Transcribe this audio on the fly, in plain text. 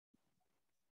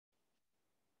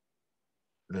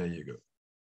There you go.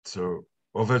 So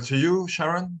over to you,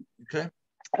 Sharon. Okay.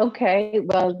 Okay.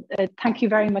 Well, thank you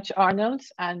very much, Arnold,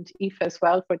 and Aoife as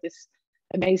well, for this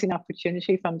amazing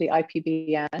opportunity from the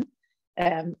IPBN.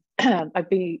 I'm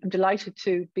delighted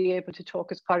to be able to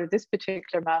talk as part of this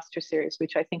particular master series,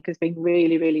 which I think has been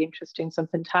really, really interesting. Some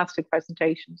fantastic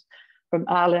presentations from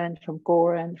Alan, from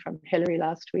Goran, from Hilary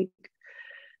last week.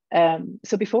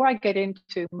 So before I get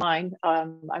into mine,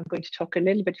 I'm going to talk a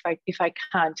little bit, if I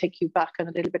can, take you back on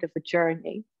a little bit of a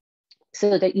journey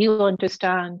so that you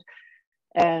understand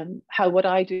how what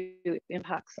I do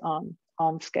impacts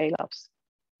on scale-ups.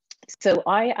 So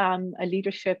I am a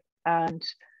leadership and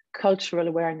cultural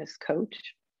awareness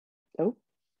coach. Oh,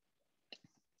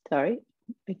 sorry,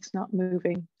 it's not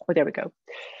moving. Oh, there we go.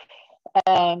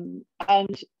 And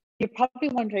you're probably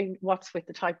wondering what's with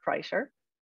the typewriter.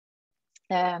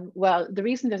 Well, the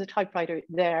reason there's a typewriter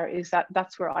there is that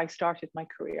that's where I started my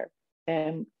career.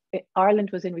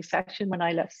 Ireland was in recession when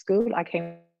I left school. I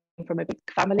came from a big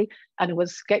family, and it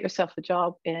was get yourself a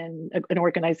job in an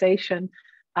organization,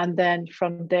 and then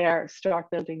from there start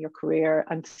building your career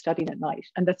and studying at night.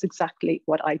 And that's exactly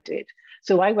what I did.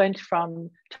 So I went from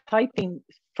typing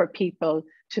for people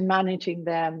to managing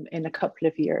them in a couple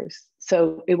of years.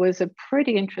 So it was a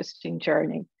pretty interesting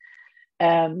journey.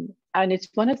 And it's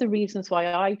one of the reasons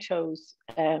why I chose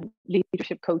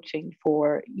leadership coaching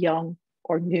for young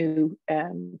or new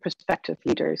prospective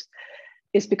leaders,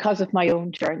 is because of my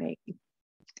own journey.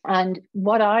 And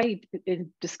what I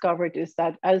discovered is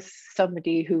that as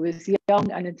somebody who is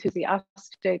young and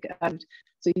enthusiastic, and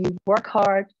so you work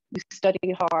hard, you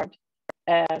study hard,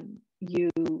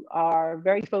 you are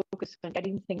very focused on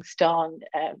getting things done,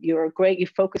 you're great, you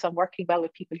focus on working well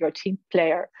with people, you're a team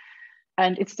player.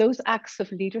 And it's those acts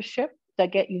of leadership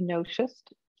that get you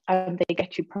noticed and they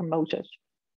get you promoted.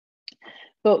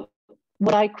 But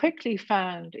what I quickly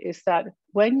found is that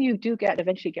when you do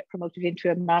eventually get promoted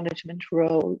into a management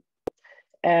role,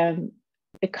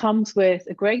 it comes with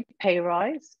a great pay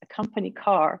rise, a company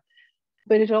car,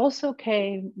 but it also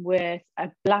came with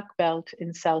a black belt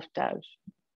in self-doubt.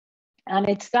 And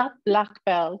it's that black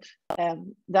belt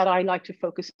that I like to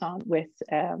focus on with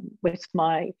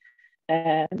my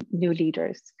new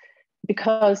leaders,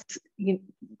 because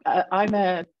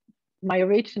my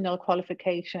original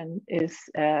qualification is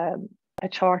a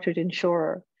chartered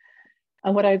insurer.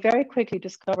 And what I very quickly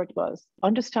discovered was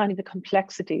understanding the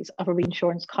complexities of a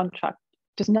reinsurance contract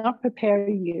does not prepare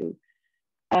you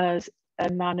as a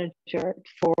manager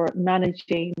for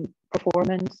managing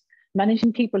performance,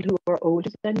 managing people who are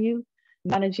older than you,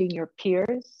 managing your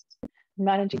peers,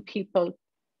 managing people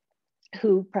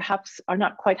who perhaps are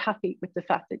not quite happy with the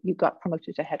fact that you got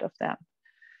promoted ahead of them.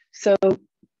 So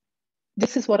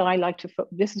this is what I like to,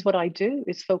 this is what I do,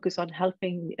 is focus on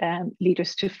helping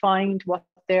leaders to find what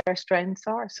their strengths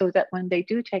are, so that when they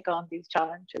do take on these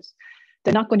challenges,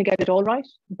 they're not going to get it all right,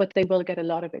 but they will get a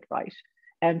lot of it right,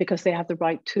 because they have the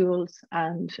right tools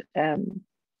and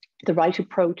the right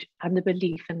approach and the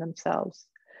belief in themselves.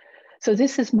 So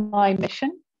this is my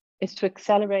mission, is to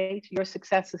accelerate your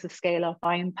success as a scale-up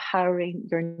by empowering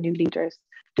your new leaders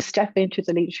to step into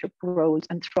the leadership roles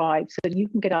and thrive, so that you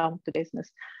can get on with the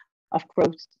business of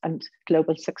growth and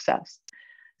global success.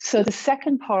 So the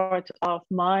second part of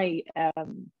my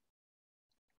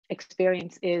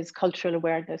experience is cultural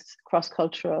awareness,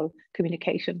 cross-cultural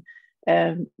communication,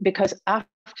 because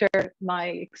after my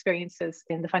experiences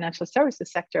in the financial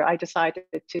services sector, I decided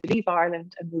to leave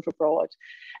Ireland and move abroad.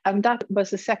 And that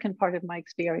was the second part of my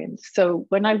experience. So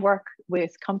when I work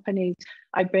with companies,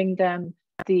 I bring them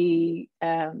the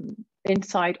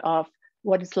insight of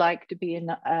what it's like to be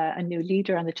a new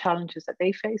leader and the challenges that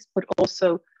they face, but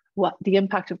also what the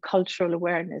impact of cultural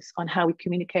awareness on how we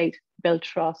communicate, build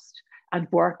trust, and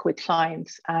work with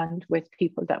clients and with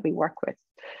people that we work with.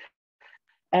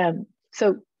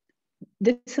 So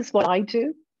this is what I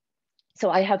do.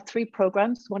 So I have 3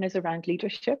 programs. One is around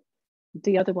leadership.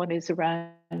 The other one is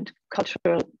around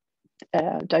cultural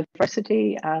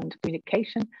diversity and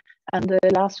communication. And the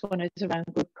last one is around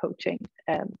group coaching.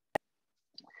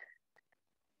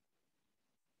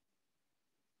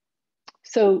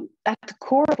 So at the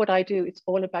core of what I do, it's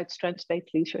all about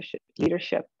strengths-based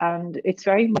leadership. And it's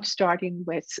very much starting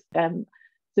with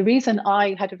the reason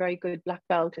I had a very good black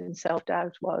belt in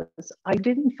self-doubt was I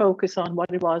didn't focus on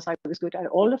what it was I was good at.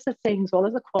 All of the things, all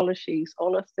of the qualities,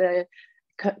 all of the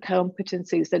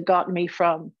competencies that got me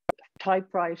from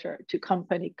typewriter to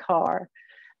company car.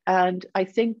 And I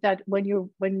think that when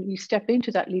you step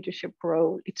into that leadership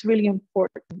role, it's really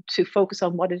important to focus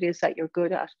on what it is that you're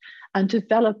good at and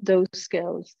develop those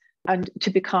skills and to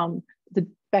become the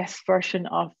best version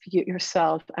of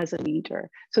yourself as a leader.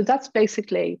 So that's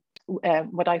basically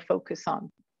what I focus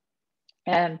on.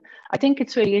 I think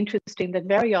it's really interesting that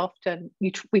very often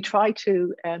we try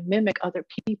to mimic other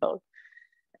people,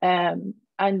 and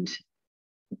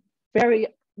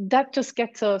that just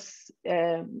gets us,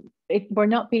 we're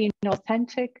not being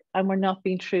authentic, and we're not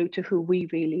being true to who we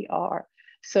really are.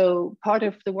 So part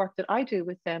of the work that I do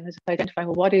with them is identifying,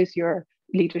 well, what is your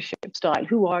leadership style?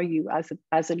 Who are you as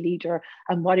a leader,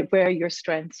 and where your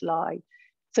strengths lie?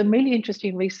 Some really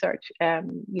interesting research.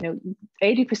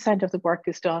 80% of the work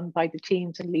is done by the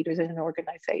teams and leaders in an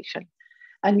organization.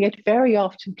 And yet very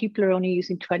often people are only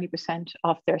using 20%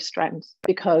 of their strengths,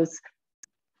 because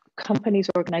companies,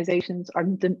 organizations, or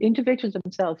the individuals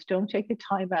themselves don't take the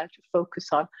time out to focus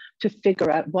on, to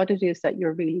figure out what it is that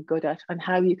you're really good at and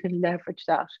how you can leverage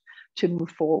that to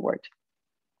move forward.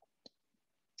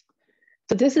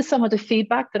 So this is some of the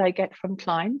feedback that I get from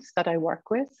clients that I work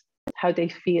with, how they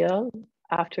feel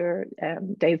after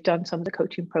they've done some of the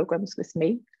coaching programs with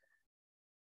me.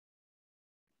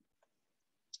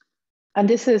 And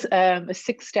this is a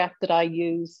 6-step that I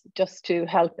use just to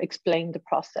help explain the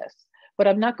process. But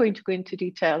I'm not going to go into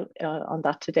detail on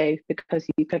that today, because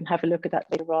you can have a look at that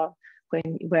later on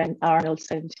when Arnold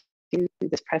sends you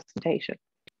this presentation.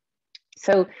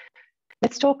 So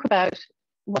let's talk about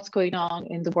what's going on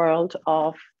in the world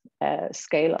of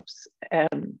scale-ups. I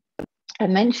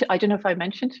don't know if I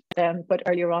mentioned, but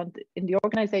earlier on in the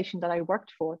organization that I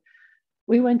worked for,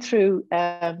 we went through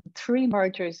 3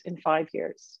 mergers in 5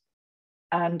 years.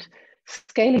 And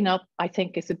scaling up, I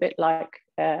think, is a bit like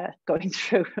going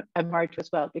through a merger as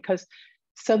well, because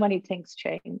so many things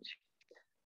change.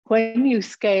 When you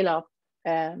scale up,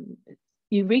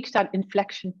 you reach that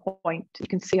inflection point you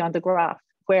can see on the graph,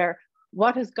 where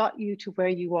what has got you to where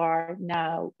you are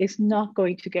now is not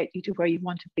going to get you to where you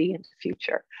want to be in the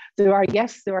future. There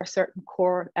are certain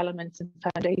core elements and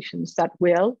foundations that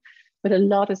will, but a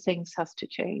lot of things has to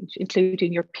change,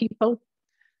 including your people,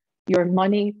 your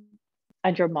money,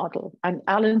 and your model. And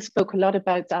Alan spoke a lot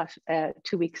about that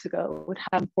 2 weeks ago, and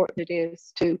how important it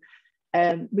is to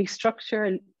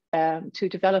restructure, to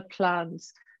develop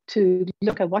plans, to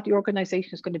look at what your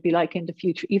organization is going to be like in the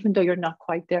future, even though you're not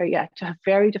quite there yet, to have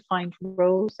very defined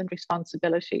roles and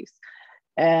responsibilities.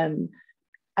 And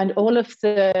all of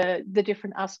the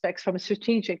different aspects from a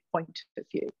strategic point of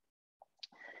view.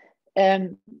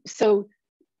 So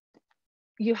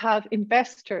you have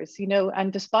investors,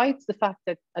 and despite the fact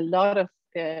that a lot of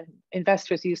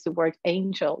investors use the word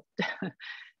angel,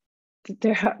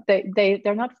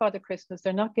 they're not Father Christmas.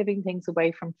 They're not giving things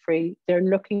away from free. They're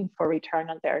looking for return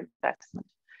on their investment,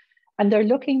 and they're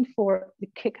looking for the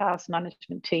kick-ass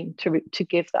management team to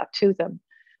give that to them.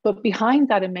 But behind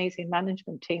that amazing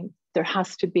management team, there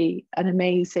has to be an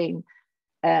amazing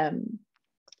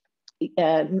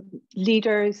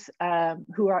leaders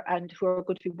who are going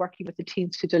to be working with the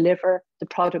teams to deliver the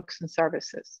products and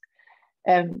services.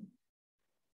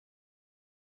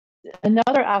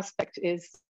 Another aspect is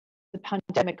the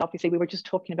pandemic. Obviously, we were just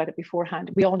talking about it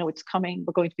beforehand. We all know it's coming.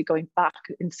 We're going to be going back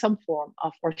in some form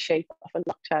of or shape of a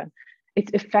lockdown.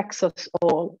 It affects us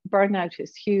all. Burnout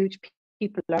is huge.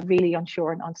 People are really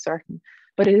unsure and uncertain.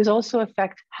 But it is also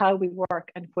affect how we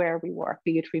work and where we work,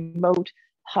 be it remote,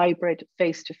 hybrid,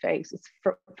 face-to-face. It's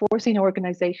forcing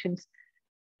organizations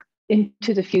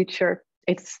into the future.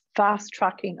 It's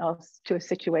fast-tracking us to a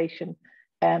situation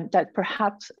that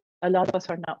perhaps a lot of us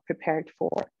are not prepared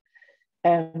for.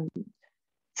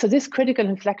 So this critical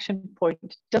inflection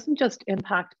point doesn't just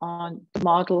impact on the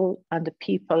model and the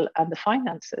people and the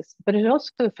finances, but it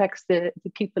also affects the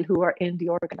people who are in the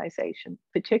organization,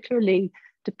 particularly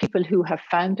the people who have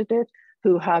founded it,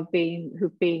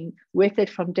 who've been with it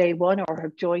from day one, or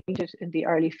have joined it in the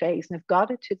early phase and have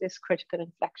got it to this critical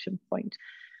inflection point.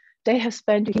 They have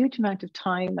spent a huge amount of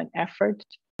time and effort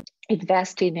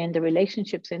investing in the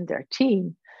relationships in their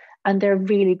team, and they're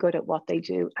really good at what they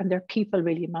do, and their people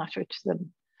really matter to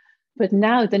them. But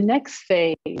now the next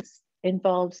phase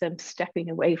involves them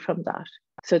stepping away from that.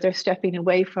 So they're stepping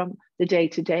away from the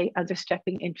day-to-day, and they're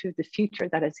stepping into the future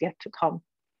that is yet to come.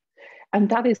 And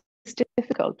that is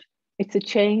difficult. It's a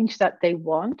change that they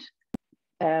want,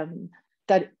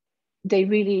 that they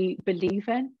really believe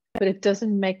in, but it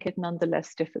doesn't make it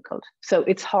nonetheless difficult. So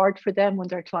it's hard for them when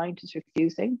their client is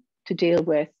refusing to deal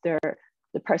with the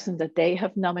person that they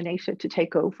have nominated to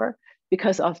take over,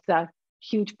 because of that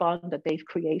huge bond that they've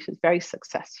created very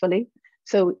successfully.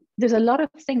 So there's a lot of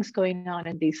things going on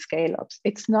in these scale-ups.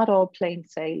 It's not all plain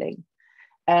sailing.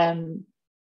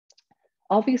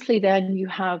 Obviously, then you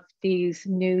have these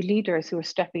new leaders who are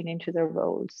stepping into their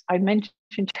roles. I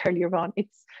mentioned earlier on,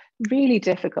 it's really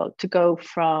difficult to go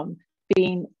from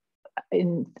being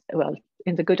in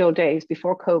the good old days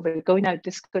before COVID, going out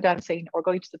disco dancing or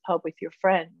going to the pub with your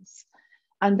friends,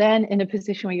 and then in a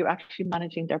position where you're actually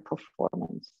managing their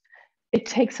performance. It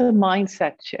takes a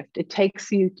mindset shift. It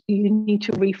takes you need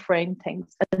to reframe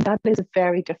things. And that is a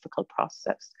very difficult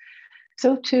process.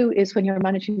 So too is when you're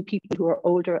managing people who are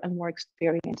older and more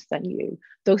experienced than you.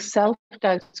 Those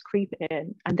self-doubts creep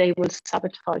in and they will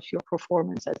sabotage your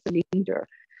performance as a leader.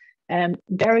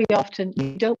 Very often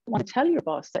you don't want to tell your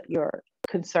boss that you're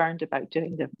concerned about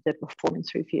doing the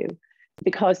performance review,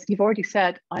 because you've already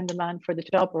said, I'm the man for the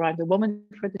job or I'm the woman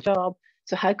for the job.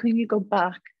 So how can you go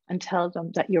back and tell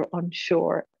them that you're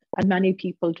unsure? And many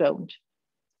people don't.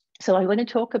 So I'm going to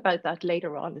talk about that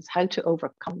later on, is how to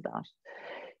overcome that.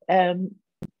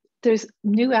 There's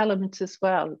new elements as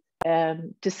well.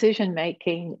 Decision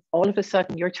making. All of a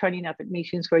sudden you're turning up at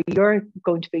meetings where you're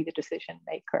going to be the decision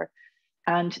maker,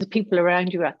 and the people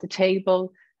around you at the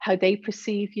table, how they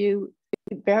perceive you.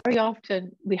 Very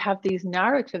often we have these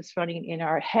narratives running in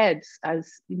our heads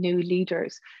as new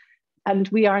leaders, and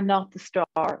we are not the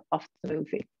star of the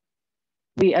movie.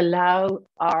 We allow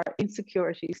our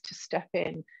insecurities to step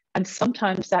in, and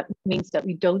sometimes that means that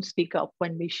we don't speak up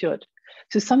when we should.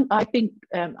 So I've been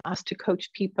asked to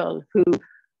coach people who,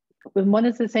 when one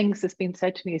of the things that's been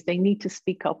said to me is they need to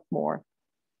speak up more.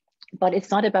 But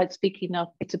it's not about speaking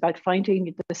up, it's about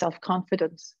finding the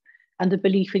self-confidence and the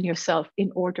belief in yourself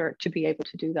in order to be able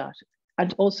to do that.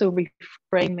 And also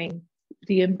reframing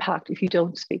the impact if you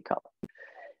don't speak up.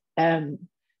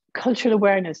 Cultural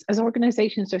awareness. As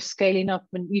organizations are scaling up,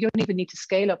 and you don't even need to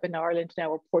scale up in Ireland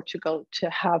now or Portugal to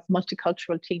have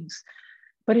multicultural teams,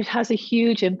 but it has a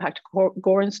huge impact.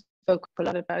 Goran spoke a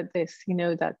lot about this,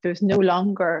 that there's no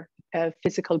longer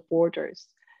physical borders.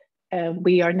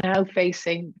 We are now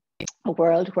facing a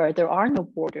world where there are no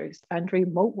borders, and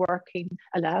remote working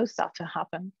allows that to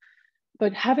happen.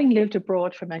 But having lived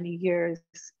abroad for many years,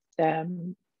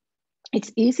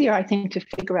 it's easier, I think, to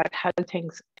figure out how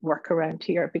things work around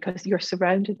here, because you're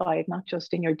surrounded by it, not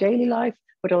just in your daily life,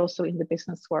 but also in the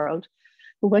business world.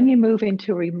 But when you move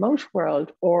into a remote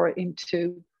world or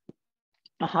into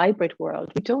a hybrid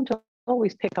world, we don't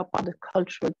always pick up on the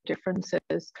cultural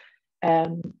differences,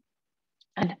 and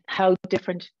how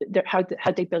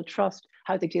they build trust,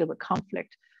 how they deal with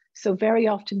conflict. So very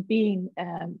often being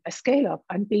a scale up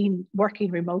and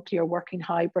working remotely or working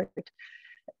hybrid,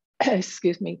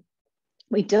 excuse me,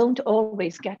 we don't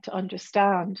always get to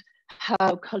understand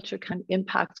how culture can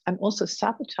impact and also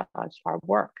sabotage our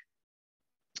work.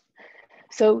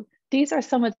 So these are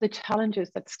some of the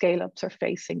challenges that scale ups are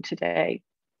facing today.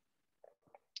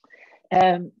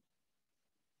 The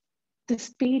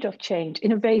speed of change,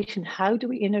 innovation. How do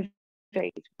we innovate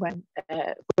when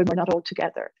we're not all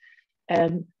together?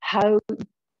 How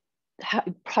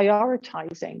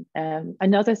prioritizing.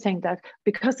 Another thing, that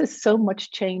because there's so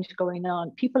much change going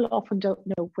on, people often don't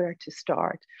know where to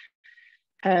start.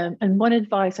 And one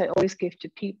advice I always give to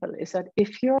people is that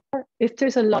if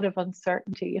there's a lot of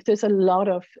uncertainty, if there's a lot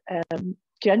of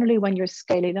generally when you're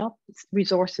scaling up,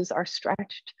 resources are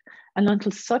stretched. And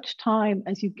until such time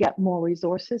as you get more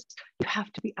resources, you have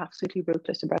to be absolutely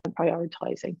ruthless about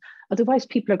prioritizing. Otherwise,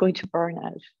 people are going to burn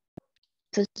out.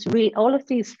 So it's really, all of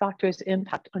these factors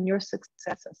impact on your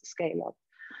success as a scale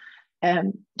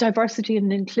up. Diversity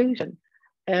and inclusion.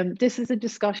 This is a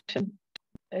discussion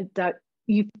that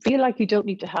you feel like you don't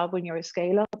need to have when you're a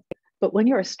scale up, but when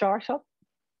you're a startup,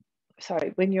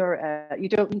 you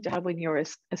don't need to have when you're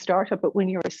a startup, but when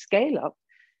you're a scale up,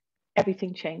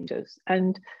 everything changes.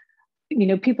 And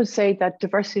people say that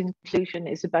diversity and inclusion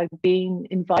is about being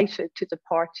invited to the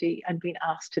party and being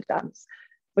asked to dance.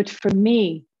 But for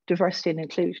me, diversity and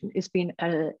inclusion is being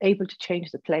able to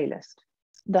change the playlist.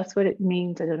 That's what it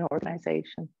means in an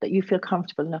organization, that you feel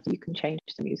comfortable enough that you can change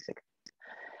the music.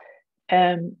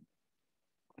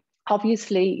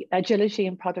 Obviously, agility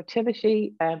and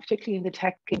productivity, particularly in the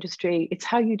tech industry, it's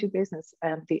how you do business.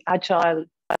 The agile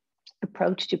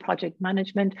approach to project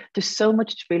management, there's so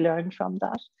much to be learned from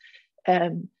that.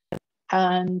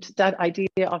 And that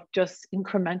idea of just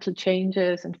incremental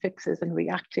changes and fixes and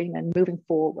reacting and moving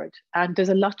forward. And there's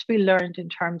a lot to be learned in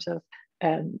terms of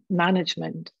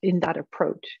management in that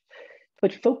approach.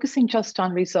 But focusing just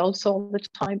on results all the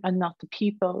time and not the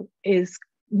people is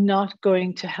not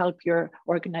going to help your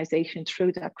organization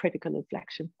through that critical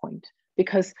inflection point,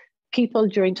 because people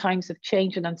during times of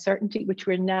change and uncertainty, which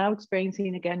we're now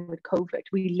experiencing again with COVID,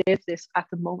 we live this at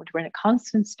the moment. We're in a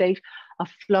constant state of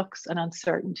flux and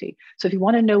uncertainty. So if you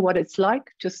want to know what it's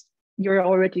like, just you're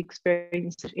already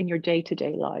experiencing it in your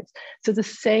day-to-day lives. So the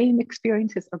same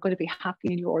experiences are going to be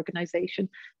happening in your organization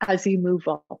as you move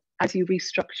up, as you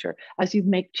restructure, as you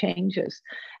make changes.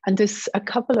 And there's a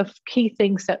couple of key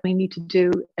things that we need to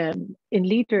do in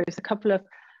leaders, a couple of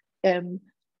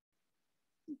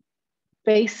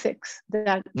basics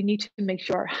that you need to make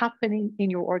sure are happening in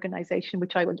your organization,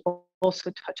 which I will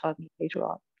also touch on later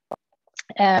on.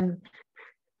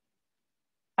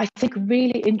 I think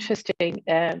really interesting,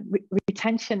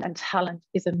 retention and talent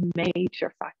is a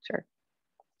major factor.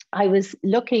 I was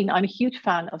looking, I'm a huge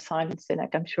fan of Simon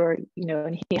Sinek, I'm sure you know,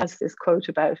 and he has this quote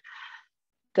about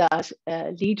that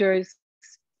leaders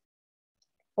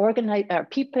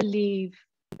people leave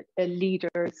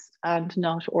leaders and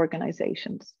not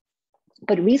organizations.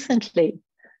 But recently,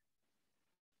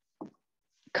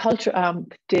 Culture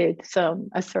Amp did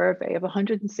a survey of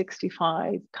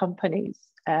 165 companies.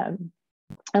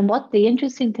 And what the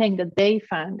interesting thing that they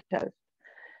found out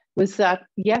was that,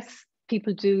 yes,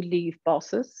 people do leave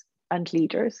bosses and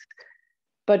leaders,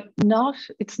 but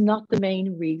it's not the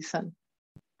main reason.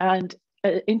 And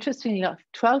interestingly enough,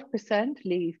 12%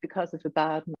 leave because of a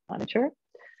bad manager,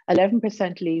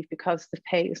 11% leave because the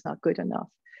pay is not good enough,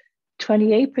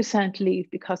 28% leave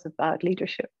because of bad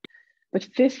leadership, but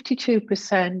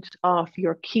 52% of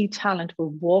your key talent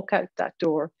will walk out that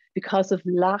door because of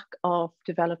lack of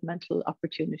developmental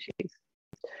opportunities.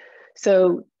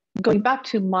 So going back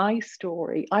to my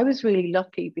story, I was really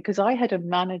lucky because I had a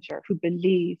manager who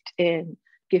believed in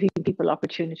giving people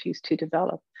opportunities to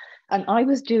develop. And I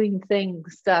was doing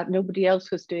things that nobody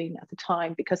else was doing at the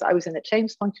time because I was in a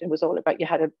claims function. It was all about, you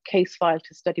had a case file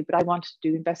to study, but I wanted to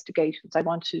do investigations. I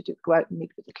wanted to go out and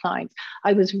meet with the clients.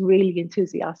 I was really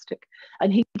enthusiastic.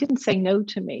 And he didn't say no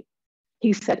to me.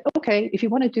 He said, okay, if you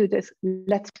want to do this,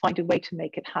 let's find a way to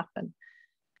make it happen.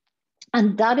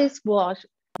 And that is what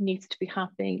needs to be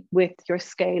happening with your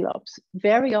scale ups.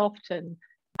 Very often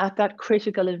at that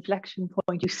critical inflection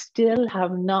point, you still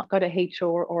have not got a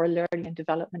HR or a learning and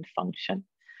development function.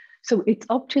 So it's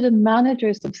up to the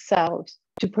managers themselves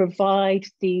to provide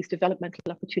these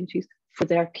developmental opportunities for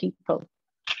their people.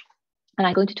 And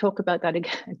I'm going to talk about that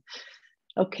again.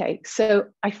 Okay, so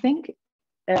I think,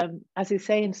 as they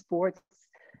say in sports,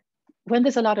 when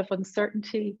there's a lot of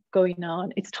uncertainty going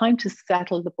on, it's time to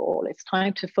settle the ball. It's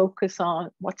time to focus on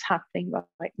what's happening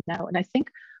right now. And I think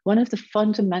one of the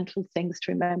fundamental things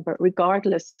to remember,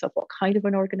 regardless of what kind of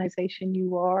an organization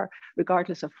you are,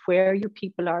 regardless of where your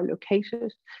people are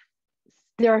located,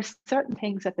 there are certain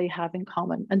things that they have in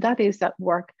common, and that is that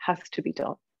work has to be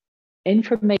done.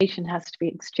 Information has to be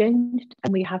exchanged,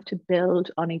 and we have to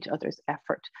build on each other's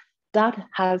effort. That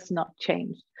has not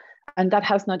changed. And that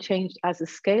has not changed as a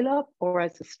scale up or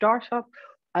as a startup,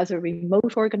 as a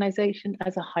remote organization,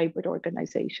 as a hybrid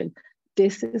organization.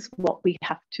 This is what we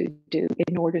have to do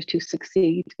in order to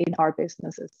succeed in our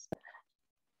businesses.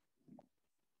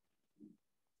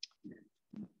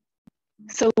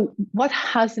 So what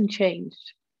hasn't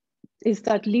changed is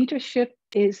that leadership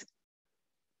is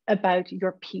about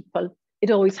your people. It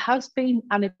always has been,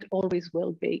 and it always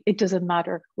will be. It doesn't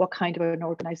matter what kind of an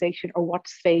organization or what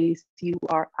phase you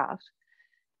are at.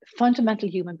 Fundamental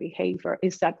human behavior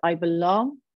is that I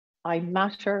belong, I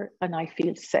matter, and I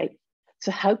feel safe.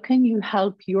 So how can you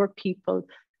help your people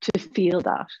to feel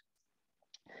that?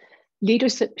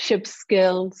 Leadership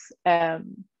skills,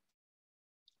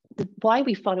 why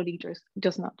we follow leaders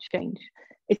does not change.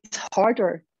 It's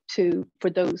harder for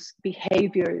those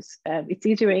behaviors. It's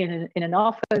easier in an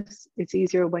office. It's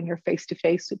easier when you're face to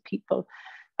face with people.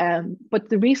 But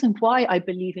the reason why I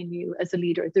believe in you as a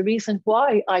leader, the reason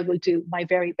why I will do my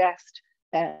very best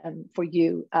for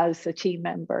you as a team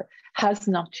member has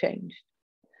not changed.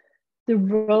 The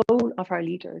role of our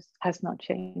leaders has not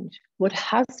changed. What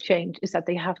has changed is that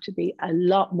they have to be a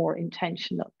lot more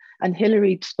intentional. And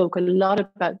Hilary spoke a lot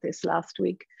about this last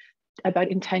week,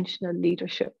 about intentional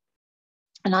leadership.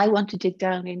 And I want to dig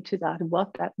down into that and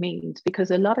what that means, because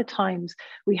a lot of times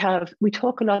we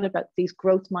talk a lot about these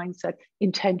growth mindset,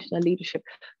 intentional leadership.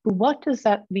 But what does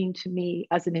that mean to me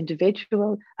as an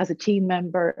individual, as a team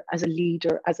member, as a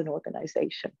leader, as an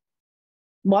organization?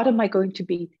 What am I going to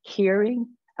be hearing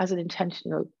as an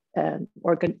intentional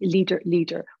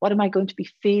leader? What am I going to be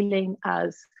feeling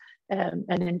as an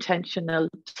intentional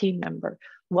team member?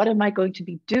 What am I going to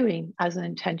be doing as an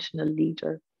intentional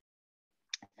leader?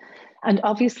 And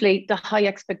obviously the high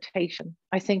expectation.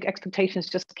 I think expectations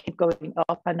just keep going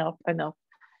up and up and up.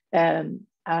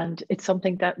 And it's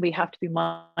something that we have to be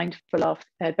mindful of.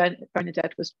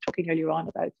 Bernadette was talking earlier on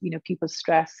about, people's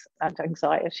stress and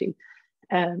anxiety.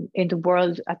 In the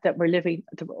world that we're living,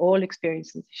 that we're all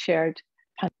experiencing shared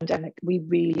pandemic, we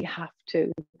really have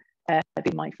to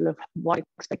be mindful of what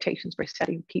expectations we're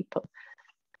setting people.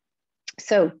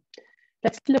 So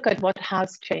let's look at what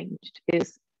has changed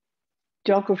is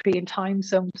geography and time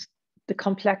zones, the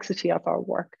complexity of our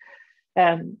work.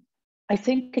 I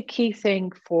think a key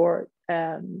thing for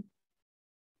when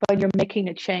you're making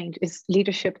a change is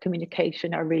leadership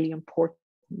communication are really important.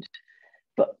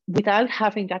 But without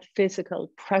having that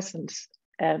physical presence,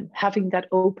 having that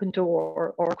open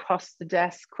door or across the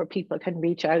desk where people can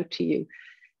reach out to you,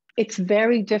 it's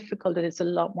very difficult and it's a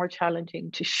lot more challenging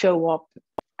to show up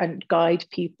and guide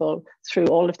people through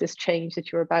all of this change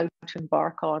that you're about to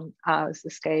embark on as a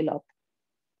scale up.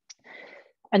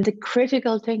 And the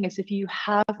critical thing is if you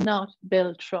have not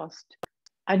built trust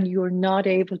and you're not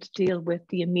able to deal with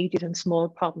the immediate and small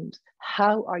problems,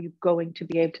 how are you going to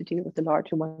be able to deal with the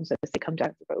larger ones as they come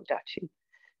down the road at you?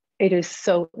 It is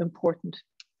so important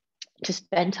to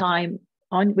spend time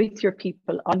with your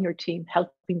people on your team,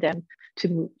 helping them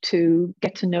to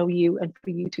get to know you and for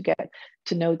you to get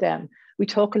to know them. We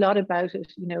talk a lot about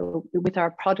it, with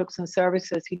our products and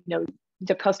services,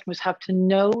 the customers have to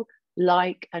know,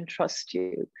 like, and trust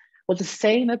you. Well, the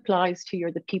same applies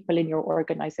to the people in your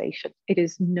organization. It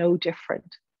is no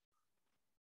different.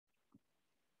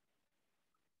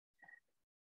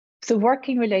 So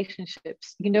working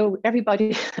relationships,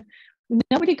 everybody,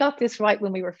 nobody got this right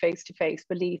when we were face to face.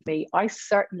 Believe me, I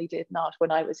certainly did not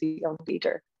when I was a young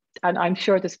leader. And I'm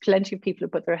sure there's plenty of people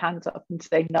who put their hands up and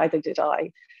say, neither did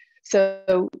I.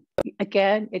 So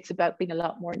again, it's about being a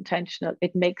lot more intentional.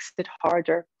 It makes it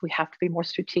harder. We have to be more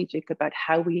strategic about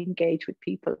how we engage with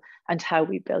people and how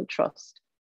we build trust.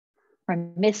 We're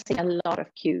missing a lot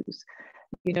of cues.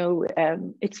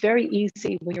 It's very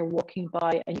easy when you're walking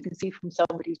by and you can see from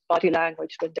somebody's body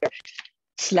language when they're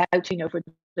slouching over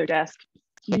their desk,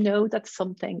 that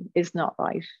something is not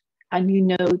right. And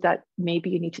that maybe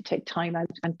you need to take time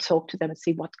out and talk to them and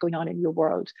see what's going on in your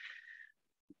world.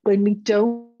 When we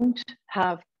don't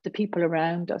have the people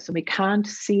around us and we can't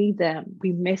see them,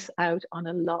 we miss out on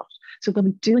a lot. So when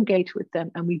we do engage with them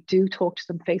and we do talk to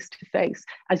them face to face,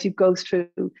 as you go through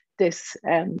this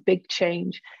big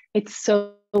change, it's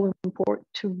so important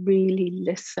to really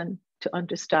listen, to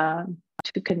understand,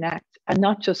 to connect, and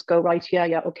not just go, right,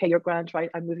 yeah, okay, you're grand,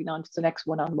 right, I'm moving on to the next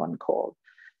one-on-one call.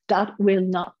 That will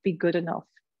not be good enough,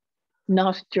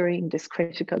 not during this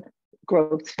critical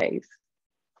growth phase.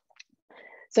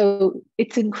 So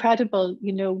it's incredible,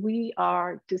 we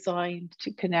are designed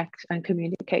to connect and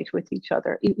communicate with each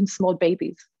other. Even small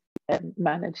babies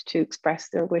manage to express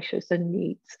their wishes and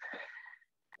needs.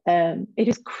 It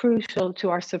is crucial to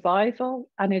our survival,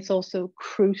 and it's also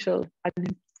crucial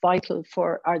and vital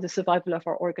for the survival of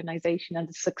our organization and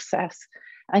the success.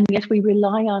 And yet we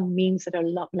rely on means that are a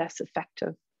lot less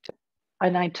effective.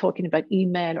 And I'm talking about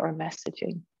email or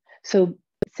messaging. So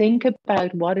think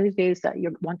about what it is that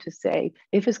you want to say.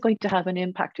 If it's going to have an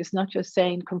impact, it's not just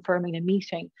saying confirming a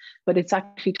meeting, but it's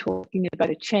actually talking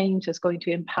about a change that's going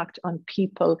to impact on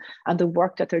people and the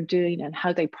work that they're doing and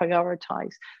how they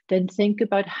prioritize. Then think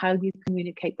about how you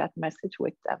communicate that message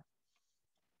with them.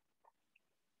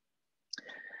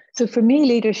 So for me,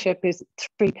 leadership is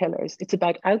 3 pillars. It's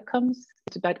about outcomes,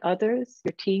 it's about others,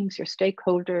 your teams, your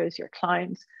stakeholders, your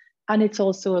clients, and it's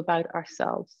also about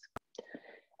ourselves.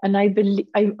 And I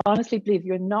honestly believe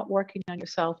you're not working on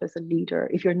yourself as a leader.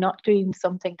 If you're not doing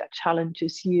something that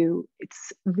challenges you,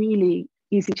 it's really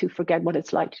easy to forget what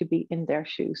it's like to be in their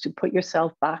shoes, to put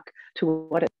yourself back to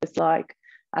what it was like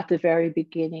at the very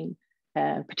beginning,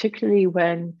 particularly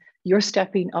when you're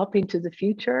stepping up into the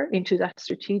future, into that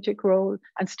strategic role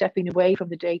and stepping away from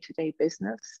the day-to-day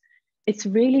business. It's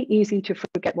really easy to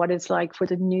forget what it's like for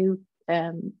the new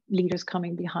leaders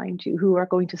coming behind you who are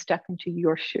going to step into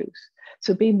your shoes.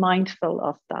 So be mindful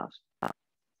of that.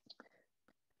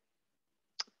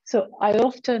 So I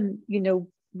often,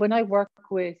 when I work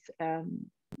with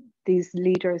these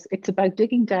leaders, it's about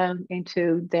digging down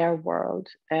into their world.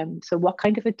 So what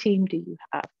kind of a team do you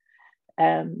have?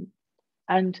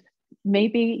 And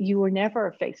maybe you were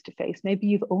never face to face. Maybe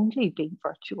you've only been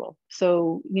virtual.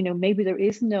 So, maybe there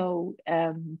is no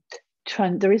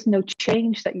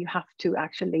change that you have to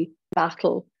actually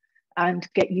battle and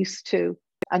get used to.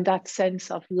 And that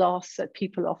sense of loss that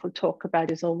people often talk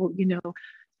about is,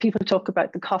 people talk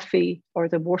about the coffee or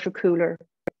the water cooler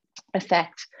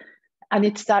effect. And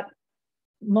it's that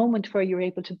moment where you're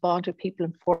able to bond with people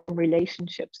and form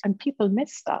relationships, and people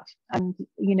miss that. And,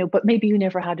 but maybe you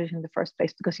never had it in the first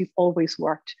place because you've always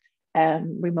worked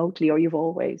remotely, or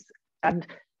and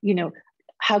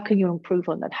how can you improve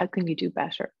on that? How can you do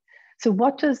better? So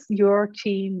what does your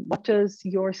team, what does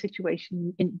your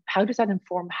situation, how does that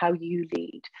inform how you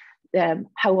lead?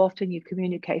 how often you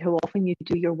communicate, how often you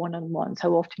do your one-on-ones,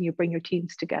 how often you bring your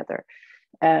teams together.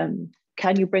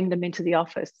 Can you bring them into the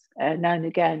office now and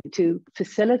again to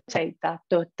facilitate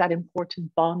that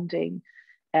important bonding?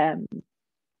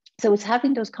 So it's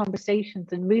having those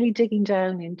conversations and really digging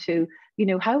down into,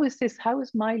 how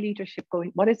is my leadership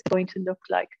going? What is it going to look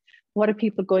like? What are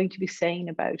people going to be saying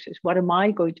about it? What am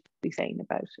I going to be saying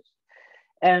about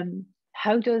it?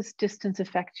 How does distance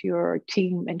affect your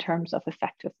team in terms of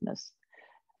effectiveness?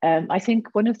 I think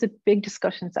one of the big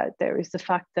discussions out there is the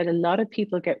fact that a lot of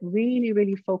people get really,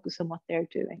 really focused on what they're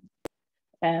doing.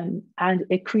 And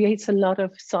it creates a lot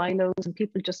of silos, and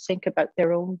people just think about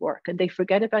their own work and they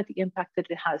forget about the impact that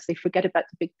it has. They forget about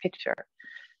the big picture.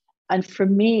 And for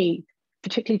me,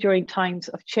 particularly during times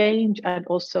of change and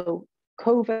also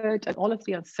COVID and all of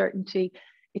the uncertainty,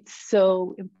 it's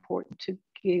so important to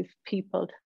give people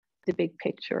the big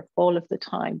picture all of the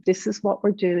time. This is what we're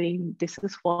doing. This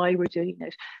is why we're doing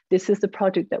it. This is the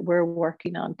project that we're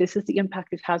working on. This is the impact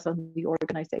it has on the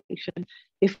organization.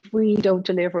 If we don't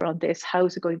deliver on this, how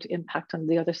is it going to impact on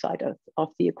the other side of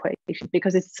the equation?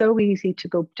 Because it's so easy to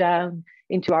go down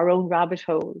into our own rabbit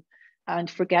hole and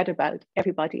forget about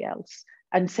everybody else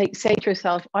and say to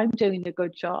yourself, I'm doing a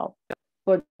good job.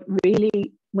 But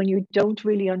really, when you don't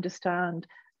really understand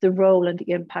the role and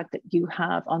the impact that you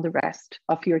have on the rest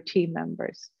of your team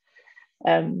members.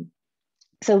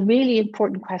 So really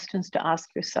important questions to ask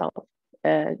yourself,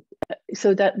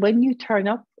 so that when you turn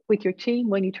up with your team,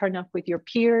 when you turn up with your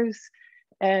peers,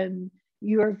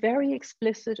 you are very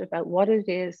explicit about what it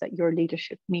is that your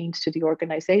leadership means to the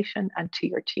organization and to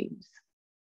your teams.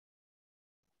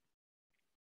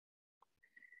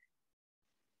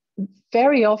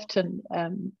 Very often,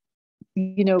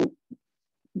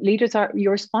 leaders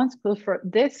you're responsible for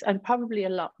this and probably a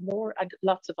lot more and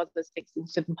lots of other things.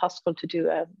 It's impossible to do.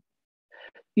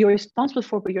 You're responsible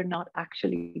for, but you're not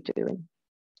actually doing.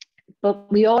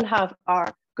 But we all have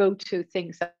our go-to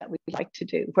things that we like to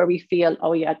do, where we feel,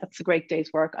 oh yeah, that's a great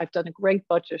day's work. I've done a great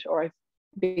budget, or I've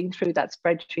been through that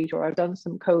spreadsheet, or I've done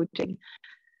some coding.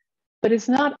 But it's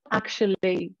not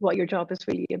actually what your job is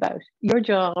really about. Your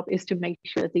job is to make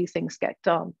sure that these things get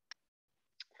done.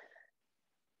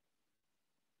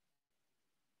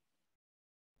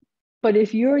 But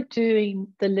if you're doing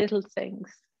the little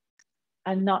things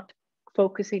and not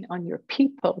focusing on your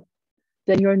people,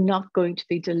 then you're not going to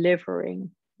be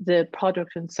delivering the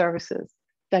product and services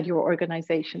that your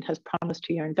organization has promised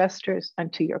to your investors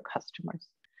and to your customers.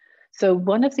 So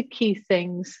one of the key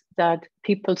things that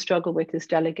people struggle with is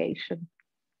delegation,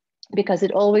 because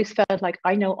it always felt like,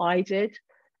 I know I did,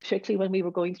 particularly when we were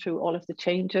going through all of the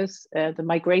changes, the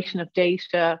migration of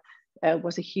data,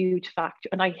 was a huge factor,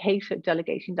 and I hated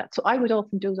delegating that. So I would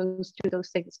often do those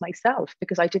things myself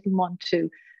because I didn't want to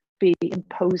be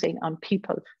imposing on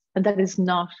people, and that is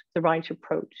not the right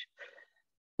approach.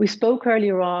 We spoke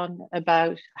earlier on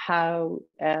about how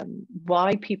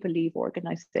why people leave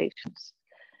organizations,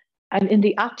 and in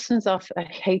the absence of a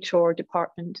HR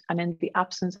department and in the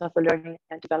absence of a learning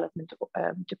and development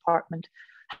department,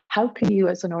 how can you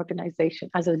as an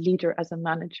organization, as a leader, as a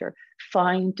manager,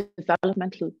 find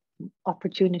developmental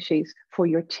opportunities for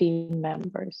your team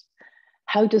members?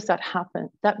 How does that happen?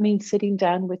 That means sitting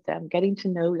down with them, getting to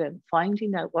know them,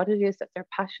 finding out what it is that they're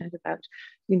passionate about.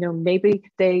 Maybe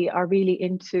they are really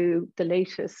into the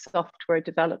latest software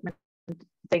development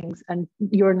things and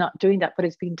you're not doing that, but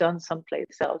it's been done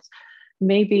someplace else.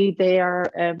 Maybe they are,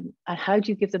 and how do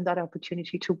you give them that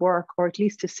opportunity to work, or at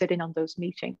least to sit in on those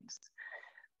meetings?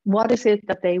 What is it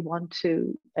that they want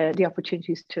to, the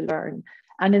opportunities to learn?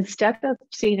 And instead of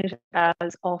seeing it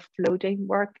as offloading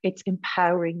work, it's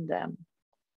empowering them.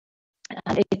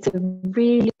 And it's a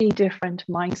really different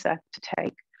mindset to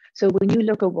take. So when you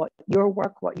look at what your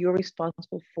work, what you're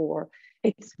responsible for,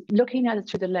 it's looking at it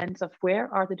through the lens of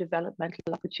where are the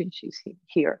developmental opportunities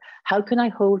here? How can I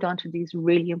hold on to these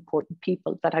really important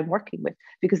people that I'm working with?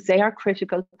 Because they are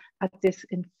critical at this,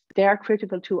 they are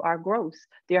critical to our growth.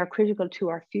 They are critical to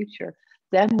our future.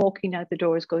 Them walking out the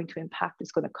door is going to impact,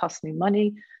 it's going to cost me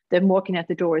money. Them walking out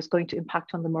the door is going to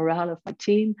impact on the morale of my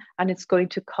team, and it's going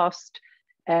to cost,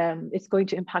 it's going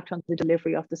to impact on the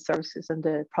delivery of the services and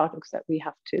the products that we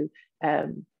have to,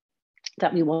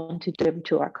 that we want to deliver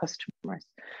to our customers.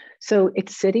 So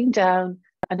it's sitting down,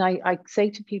 and I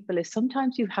say to people is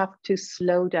sometimes you have to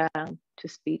slow down to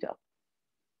speed up.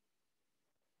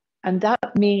 And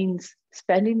that means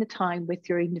spending the time with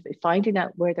your individual, finding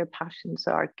out where their passions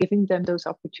are, giving them those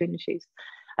opportunities.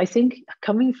 I think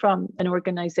coming from an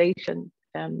organization,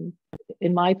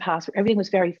 in my past, where everything was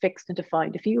very fixed and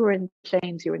defined. If you were in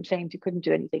claims, you were in claims, you couldn't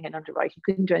do anything in underwriting, you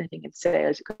couldn't do anything in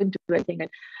sales, you couldn't do anything in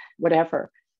whatever.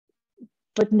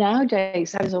 But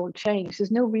nowadays, that has all changed.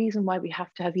 There's no reason why we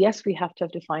have to have, yes, we have to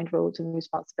have defined roles and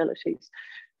responsibilities,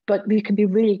 but we can be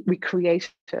really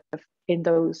creative in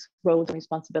those roles and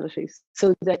responsibilities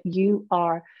so that you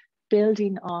are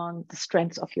building on the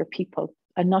strengths of your people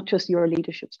and not just your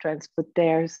leadership strengths, but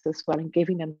theirs as well, and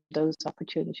giving them those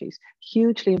opportunities.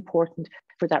 Hugely important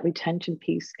for that retention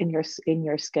piece in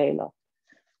your scale up.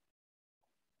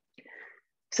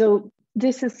 So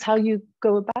this is how you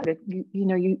go about it.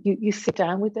 You sit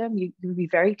down with them, you be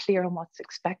very clear on what's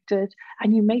expected,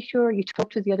 and you make sure you talk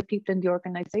to the other people in the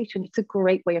organization. It's a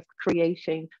great way of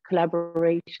creating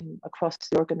collaboration across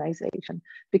the organization,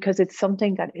 because it's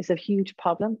something that is a huge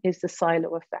problem, is the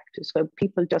silo effect, is where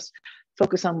people just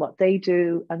focus on what they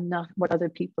do and not what other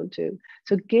people do.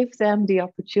 So give them the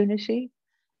opportunity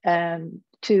to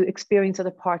experience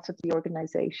other parts of the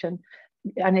organization,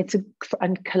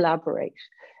 and collaborate.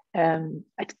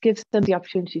 It gives them the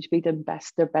opportunity to be their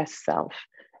best self.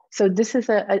 So this is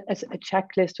a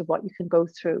checklist of what you can go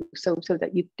through so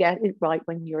that you get it right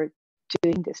when you're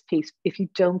doing this piece, if you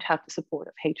don't have the support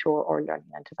of HR or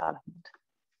learning and development.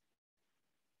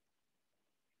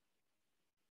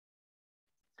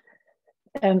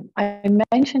 I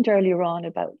mentioned earlier on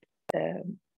about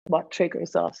what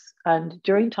triggers us, and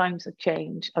during times of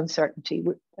change, uncertainty,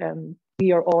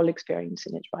 we are all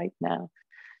experiencing it right now.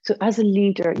 So as a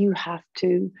leader, you have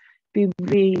to be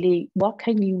really, what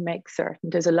can you make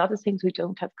certain? There's a lot of things we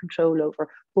don't have control over,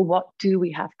 but what do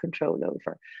we have control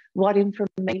over? What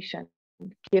information?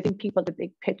 Giving people the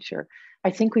big picture.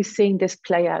 I think we've seen this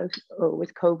play out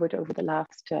with COVID over the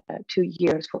last 2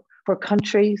 years, where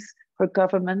countries, where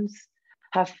governments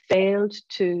have failed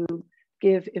to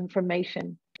give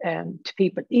information to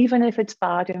people. Even if it's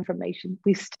bad information,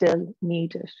 we still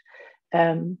need it.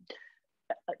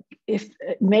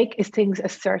 Make things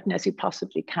as certain as you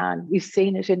possibly can. We've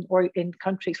seen it in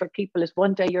countries where people is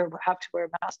one day you have to wear a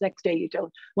mask, next day you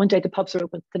don't. One day the pubs are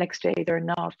open, the next day they're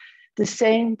not. The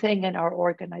same thing in our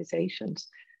organizations.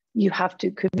 You have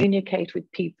to communicate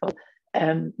with people,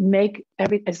 make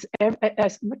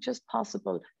as much as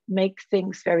possible, make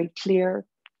things very clear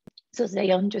so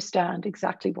they understand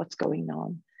exactly what's going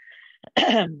on.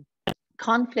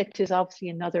 Conflict is obviously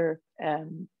another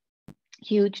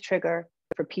huge trigger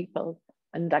for people,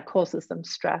 and that causes them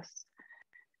stress.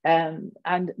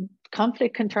 And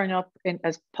conflict can turn up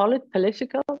as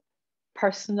political,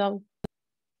 personal,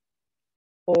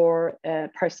 or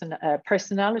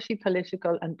personality,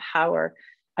 political, and power.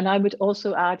 And I would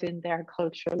also add in there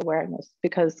cultural awareness,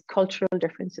 because cultural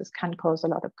differences can cause a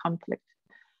lot of conflict.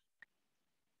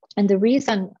 And the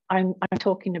reason I'm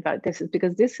talking about this is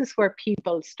because this is where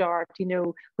people start,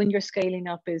 when you're scaling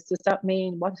up, does that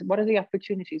mean, what are the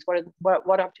opportunities? What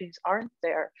opportunities aren't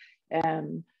there?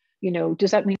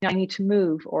 Does that mean I need to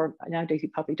move? Or nowadays you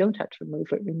probably don't have to move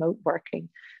with remote working.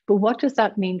 But what does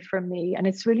that mean for me? And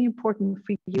it's really important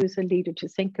for you as a leader to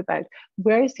think about,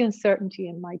 where is the uncertainty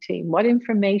in my team? What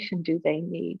information do they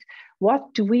need?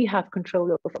 What do we have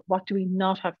control over? What do we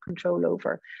not have control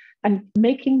over? And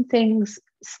making things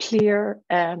clear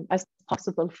as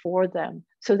possible for them,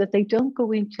 so that they don't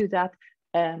go into that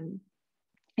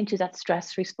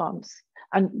stress response.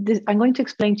 And I'm going to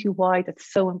explain to you why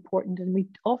that's so important. And we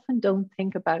often don't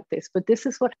think about this, but this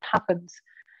is what happens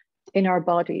in our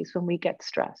bodies when we get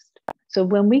stressed. So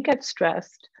when we get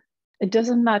stressed, it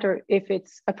doesn't matter if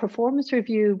it's a performance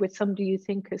review with somebody you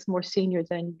think is more senior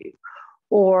than you,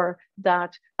 or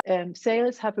that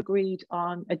sales have agreed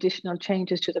on additional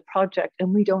changes to the project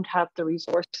and we don't have the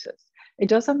resources. It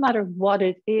doesn't matter what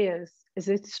it is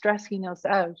it stressing us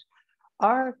out?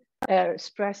 Our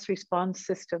stress response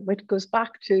system, which goes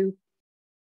back to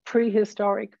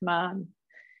prehistoric man,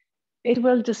 it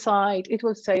will decide, it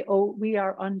will say, oh, we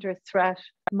are under threat.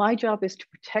 My job is to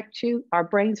protect you. Our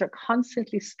brains are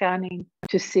constantly scanning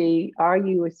to see, are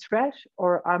you a threat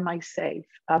or am I safe?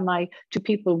 Do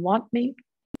people want me?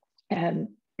 And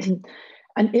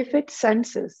if it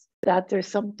senses that there's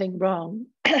something wrong,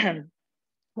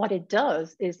 what it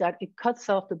does is that it cuts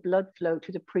off the blood flow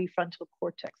to the prefrontal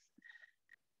cortex.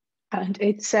 And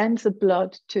it sends the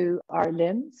blood to our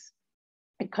limbs.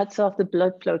 It cuts off the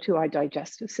blood flow to our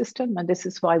digestive system. And this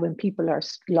is why when people are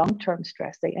long-term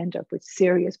stressed, they end up with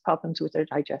serious problems with their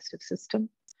digestive system.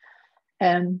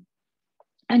 But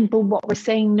what we're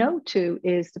saying no to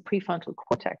is the prefrontal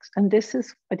cortex. And this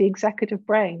is the executive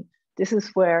brain. This is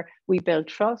where we build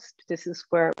trust. This is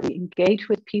where we engage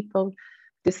with people.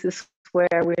 This is where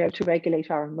we're able to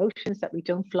regulate our emotions, that we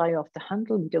don't fly off the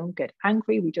handle, we don't get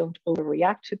angry, we don't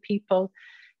overreact to people.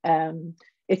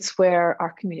 It's where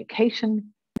our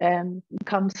communication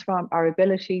comes from, our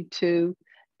ability to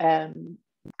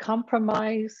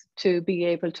compromise, to be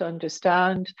able to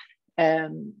understand,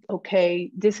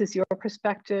 okay, this is your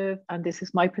perspective and this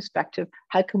is my perspective.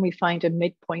 How can we find a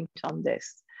midpoint on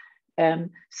this?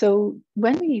 So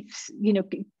when we,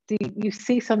 you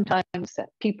see sometimes that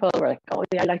people are like, oh,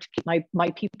 I like to keep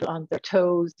my people on their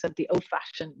toes, and the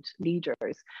old-fashioned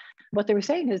leaders. What they were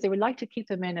saying is they would like to keep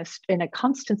them in a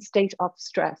constant state of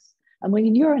stress. And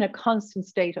when you're in a constant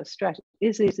state of stress,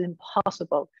 it is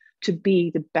impossible to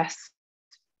be the best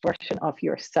version of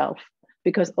yourself,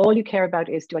 because all you care about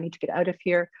is, do I need to get out of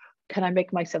here? Can I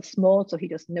make myself small so he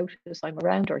doesn't notice I'm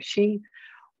around, or she?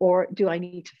 Or do I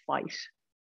need to fight?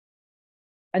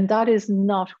 And that is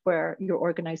not where your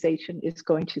organization is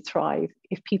going to thrive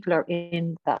if people are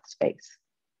in that space.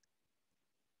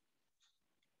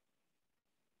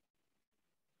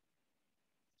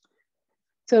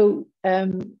 So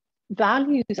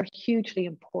values are hugely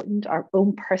important. Our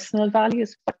own personal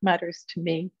values, what matters to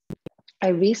me. I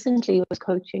recently was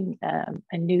coaching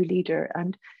a new leader,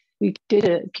 and we did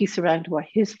a piece around what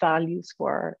his values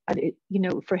were. And it,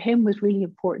 for him was really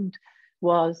important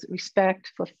was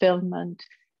respect, fulfillment,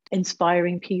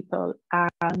 inspiring people,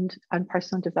 and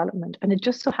personal development. And it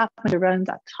just so happened around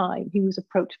that time, he was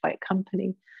approached by a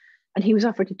company and he was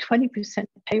offered a 20%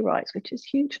 pay rise, which is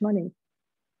huge money.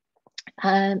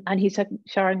 And he said,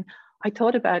 Sharon, I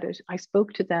thought about it. I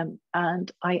spoke to them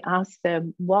and I asked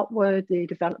them what were the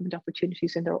development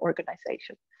opportunities in their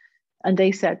organization. And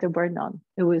they said there were none.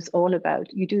 It was all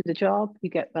about, you do the job, you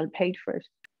get well paid for it.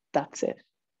 That's it.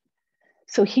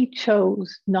 So he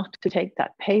chose not to take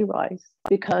that pay rise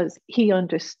because he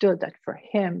understood that for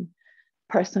him,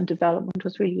 personal development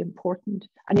was really important.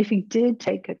 And if he did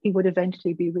take it, he would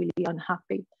eventually be really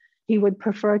unhappy. He would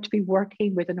prefer to be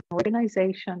working with an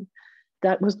organization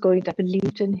that was going to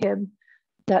believe in him,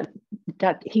 that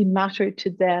he mattered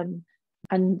to them,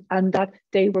 and that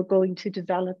they were going to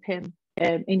develop him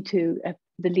into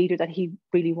the leader that he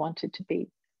really wanted to be.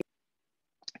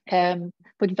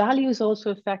 But values also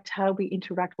affect how we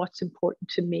interact, what's important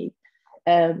to me.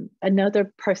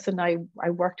 Another person I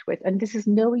worked with, and this is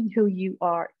knowing who you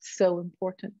are, so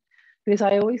important. Because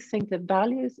I always think that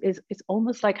values it's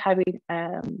almost like having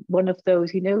one of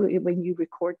those, when you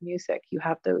record music, you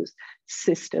have those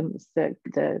systems,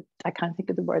 I can't think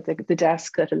of the word, the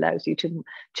desk that allows you to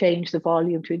change the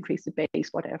volume, to increase the bass,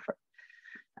 whatever.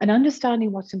 And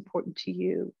understanding what's important to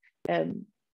you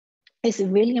is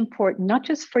really important, not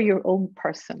just for your own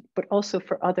person, but also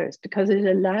for others, because it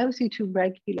allows you to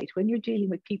regulate when you're dealing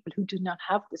with people who do not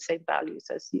have the same values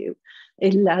as you.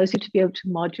 It allows you to be able to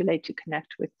modulate, to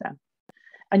connect with them.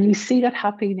 And you see that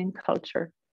happening in culture,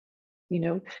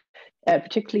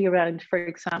 particularly around, for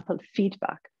example,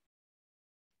 feedback.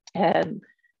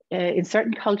 In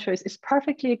certain cultures, it's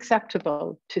perfectly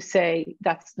acceptable to say,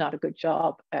 that's not a good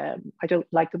job. I don't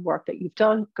like the work that you've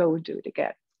done, go and do it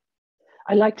again.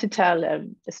 I like to tell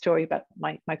a story about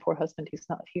my poor husband. He's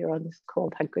not here on this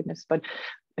call, thank goodness, but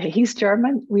he's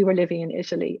German. We were living in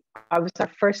Italy. I was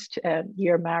our first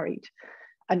year married,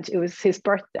 and it was his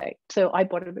birthday. So I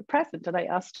bought him a present, and I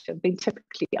asked him, being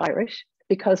typically Irish,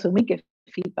 because when we give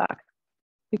feedback,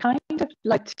 we kind of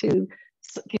like to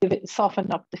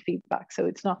soften up the feedback so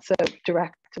it's not so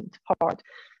direct and hard.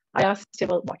 I asked him,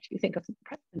 well, what do you think of the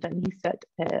present? And he said,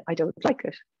 I don't like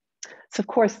it. So of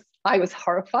course I was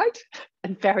horrified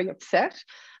and very upset,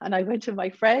 and I went to my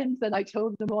friends and I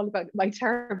told them all about my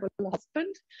terrible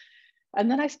husband. And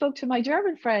then I spoke to my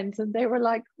German friends, and they were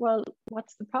like, well,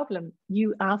 what's the problem?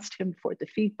 You asked him for the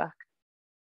feedback.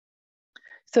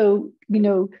 So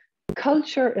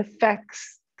culture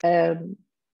affects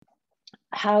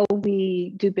how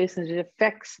we do business. It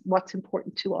affects what's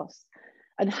important to us.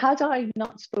 And had I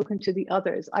not spoken to the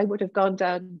others, I would have gone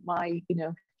down my,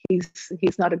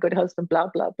 he's not a good husband, blah,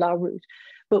 blah, blah route.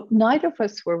 But neither of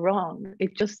us were wrong.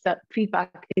 It's just that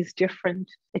feedback is different.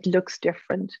 It looks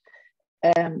different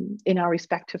in our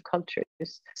respective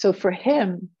cultures. So for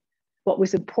him, what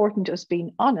was important was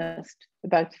being honest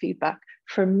about feedback.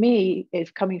 For me,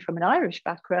 if coming from an Irish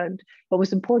background, what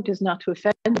was important is not to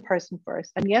offend the person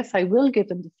first. And yes, I will give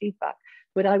them the feedback,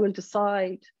 but I will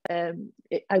decide,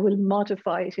 I will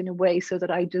modify it in a way so that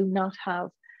I do not have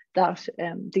that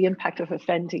the impact of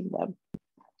offending them.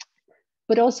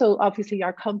 But also, obviously,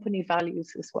 our company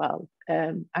values as well.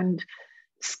 And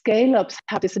scale-ups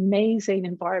have this amazing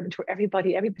environment where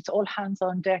it's all hands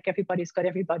on deck, everybody's got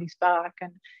everybody's back,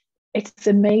 and it's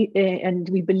amazing, and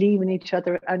we believe in each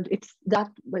other. And it's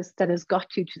that has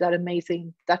got you to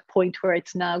that point where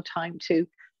it's now time to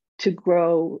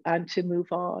grow and to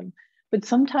move on. But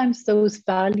sometimes those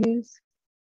values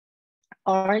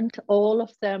all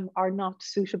of them are not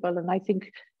suitable. And I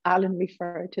think Alan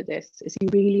referred to this, is you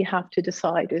really have to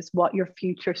decide is what your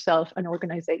future self and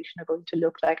organization are going to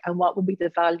look like, and what will be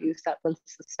the values that will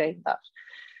sustain that.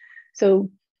 So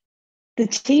the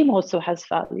team also has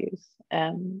values,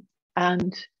 and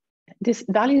this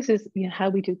values is, you know, how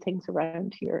we do things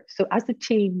around here. So as a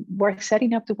team, we're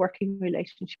setting up the working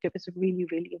relationship is really,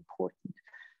 really important.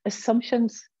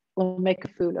 Assumptions will make a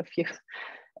fool of you.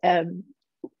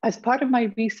 As part of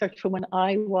my research from when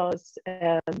I was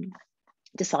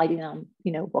deciding on,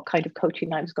 you know, what kind of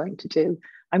coaching I was going to do,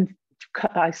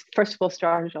 I first of all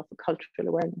started off with cultural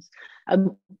awareness.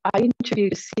 I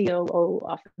interviewed a COO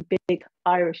of a big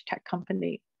Irish tech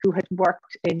company who had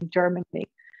worked in Germany,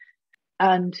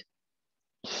 and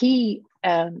he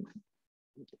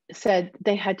said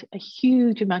they had a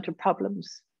huge amount of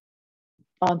problems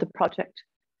on the project.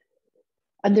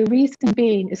 And the reason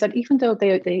being is that even though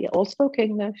they all spoke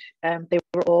English, they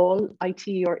were all IT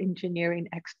or engineering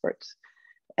experts,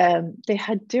 they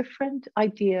had different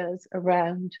ideas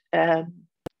around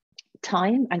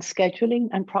time and scheduling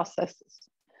and processes.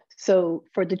 So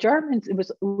for the Germans, it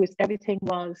was everything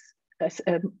was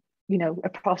you know, a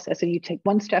process, and you take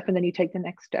one step and then you take the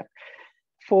next step.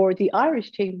 For the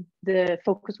Irish team, the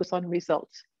focus was on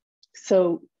results.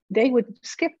 So they would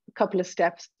skip a couple of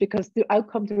steps because the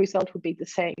outcome, the result would be the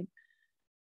same.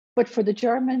 But for the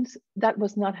Germans, that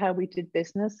was not how we did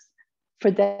business. For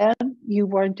them, you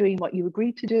weren't doing what you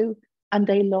agreed to do, and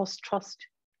they lost trust,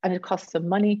 and it cost them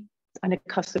money, and it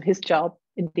cost them his job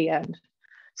in the end.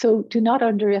 So do not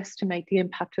underestimate the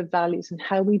impact of values and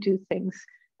how we do things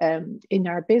in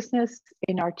our business,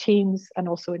 in our teams, and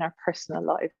also in our personal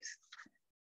lives.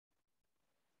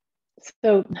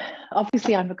 So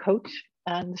obviously I'm a coach,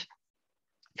 and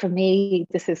for me,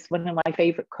 this is one of my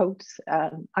favorite quotes.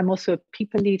 I'm also a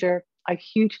people leader. I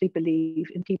hugely believe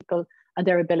in people and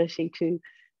their ability to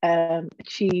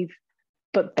achieve,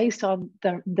 but based on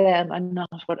them and not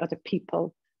what other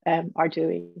people are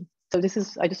doing. So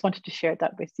I just wanted to share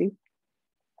that with you.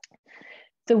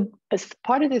 So as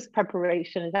part of this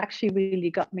preparation, it actually really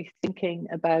got me thinking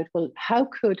about, well,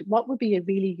 what would be a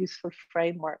really useful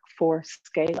framework for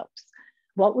scale-ups?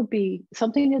 What would be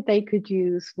something that they could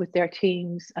use with their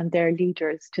teams and their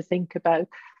leaders to think about,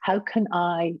 how can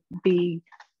I be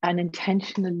an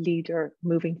intentional leader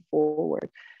moving forward?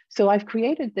 So I've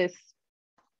created this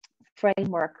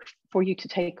framework for you to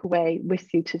take away with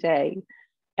you today.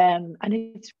 And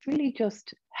it's really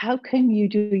just, how can you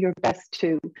do your best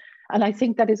too? And I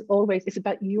think that is always, it's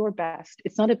about your best.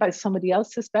 It's not about somebody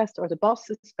else's best or the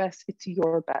boss's best, it's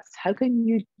your best. How can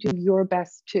you do your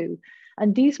best too?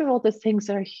 And these are all the things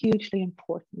that are hugely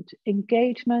important.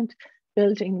 Engagement,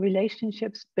 building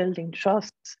relationships, building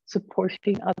trust,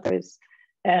 supporting others.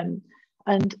 And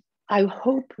I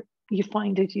hope you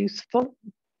find it useful.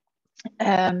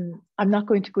 I'm not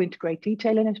going to go into great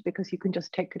detail in it because you can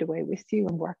just take it away with you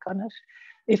and work on it.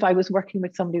 If I was working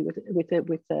with somebody with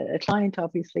a client,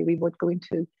 obviously we would go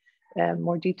into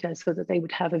more detail so that they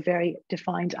would have a very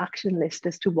defined action list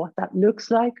as to what that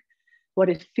looks like, what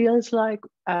it feels like,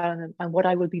 and what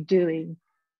I will be doing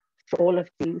for all of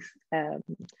these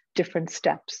different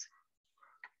steps.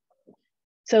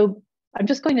 So I'm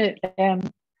just going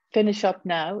to finish up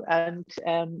now, and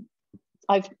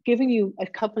I've given you a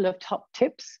couple of top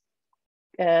tips.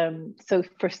 So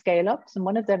for scale ups, and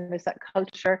one of them is that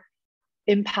culture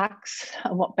impacts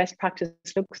and what best practice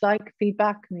looks like,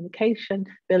 feedback, communication,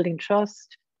 building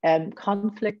trust,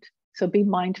 conflict. So be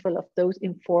mindful of those,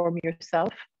 inform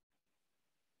yourself.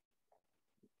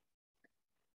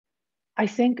 I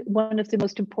think one of the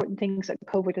most important things that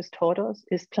COVID has taught us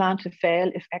is plan to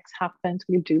fail. If X happens,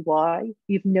 we'll do Y.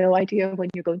 You've no idea when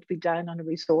you're going to be down on a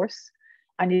resource.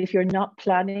 And if you're not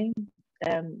planning,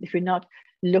 if you're not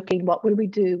looking, what will we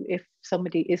do if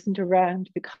somebody isn't around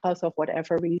because of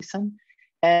whatever reason?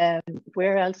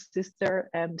 Where else is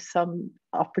there some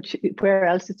opportunity? Where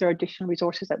else is there additional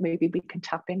resources that maybe we can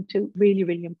tap into? Really,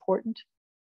 really important.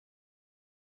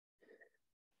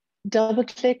 Double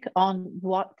click on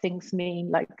what things mean,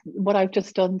 like what I've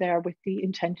just done there with the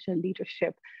intentional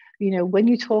leadership. You know, when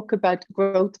you talk about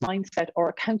growth mindset or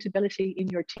accountability in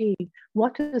your team,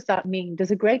 what does that mean?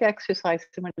 There's a great exercise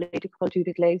from a lady called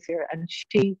Judith Glazier, and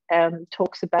she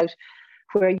talks about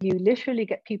where you literally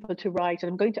get people to write, and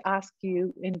I'm going to ask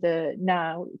you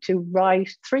now to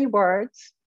write 3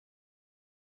 words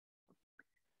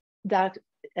that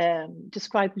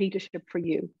describe leadership for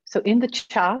you. So in the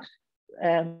chat,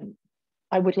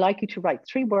 I would like you to write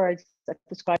 3 words that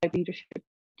describe leadership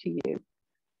to you.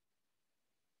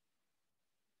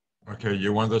 Okay,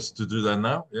 you want us to do that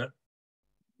now? Yeah.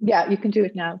 Yeah, you can do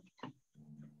it now.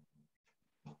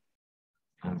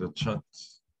 In the chat.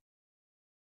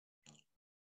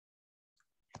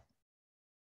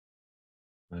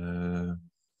 Uh,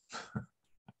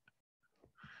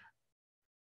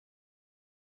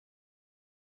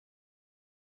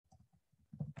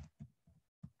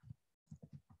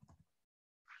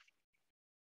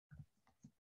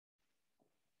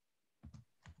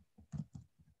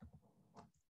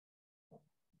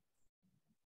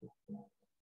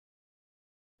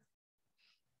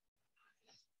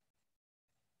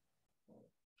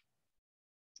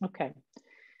 Okay.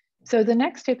 So the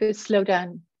next tip is slow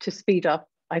down to speed up.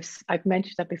 I've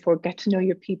mentioned that before. Get to know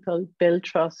your people, build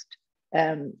trust,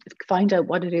 find out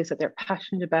what it is that they're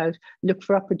passionate about, look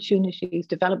for opportunities,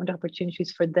 development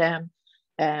opportunities for them,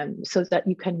 so that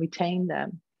you can retain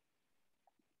them.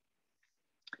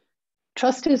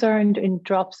 Trust is earned in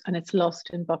drops and it's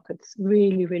lost in buckets.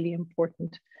 Really, really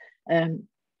important.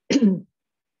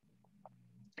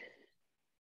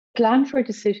 Plan for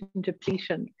decision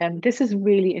depletion. And this is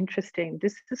really interesting.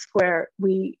 This is where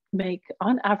we make,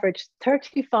 on average,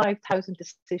 35,000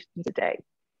 decisions a day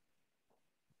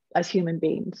as human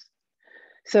beings.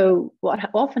 So what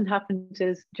often happens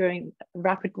is during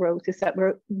rapid growth is that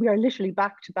we are literally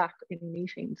back to back in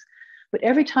meetings. But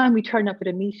every time we turn up at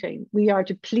a meeting, we are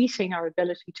depleting our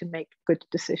ability to make good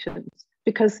decisions.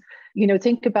 Because, you know,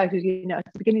 think about it, you know, at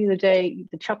the beginning of the day,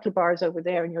 the chocolate bar is over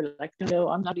there and you're like, no,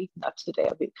 I'm not eating that today.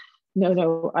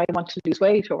 No, I want to lose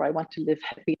weight or I want to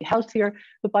be healthier.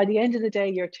 But by the end of the day,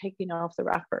 you're taking off the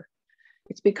wrapper.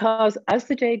 It's because as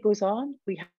the day goes on,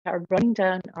 we are running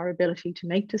down our ability to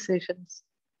make decisions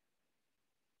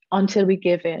until we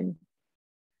give in.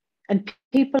 And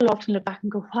people often look back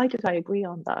and go, why did I agree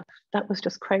on that? That was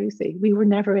just crazy. We were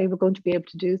never going to be able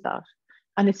to do that.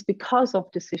 And it's because of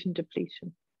decision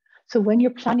depletion. So when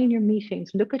you're planning your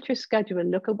meetings, look at your schedule,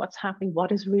 look at what's happening,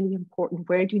 what is really important,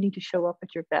 where do you need to show up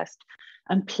at your best,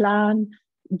 and plan.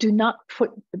 Do not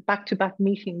put back-to-back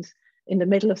meetings in the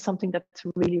middle of something that's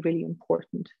really, really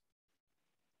important.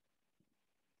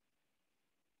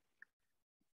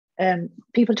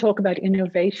 People talk about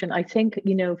innovation. I think,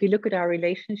 you know, if you look at our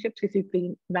relationships, if you've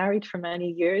been married for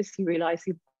many years, you realize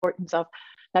the importance of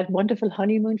that wonderful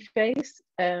honeymoon phase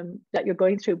that you're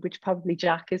going through, which probably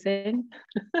Jack is in,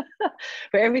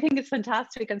 where everything is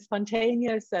fantastic and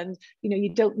spontaneous, and you know, you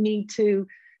don't need to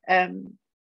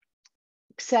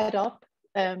set up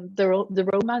the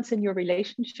romance in your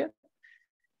relationship.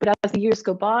 But as the years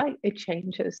go by, it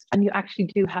changes, and you actually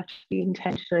do have to be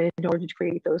intentional in order to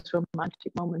create those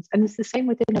romantic moments. And it's the same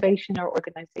with innovation or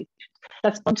organization.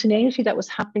 That spontaneity that was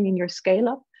happening in your scale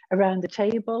up around the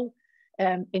table,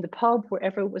 in the pub,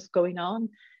 wherever it was going on,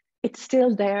 it's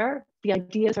still there. The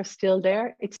ideas are still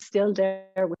there. It's still there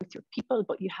with your people,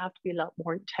 but you have to be a lot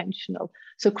more intentional.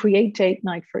 So create date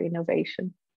night for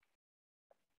innovation.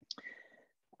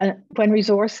 And when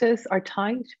resources are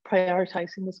tight,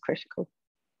 prioritizing is critical.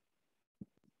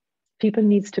 People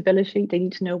need stability. They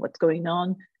need to know what's going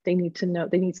on. They need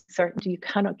certainty. You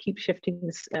cannot keep shifting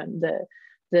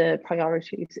the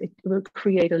priorities. It will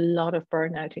create a lot of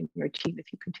burnout in your team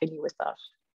if you continue with that.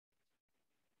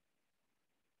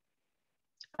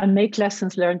 And make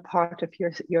lessons learned part of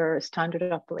your standard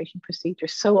operation procedure.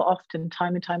 So often,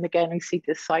 time and time again, I see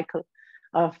this cycle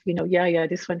of, you know, yeah,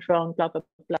 this went wrong, blah, blah,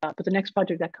 blah. But the next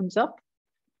project that comes up,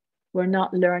 we're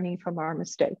not learning from our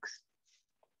mistakes.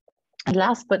 And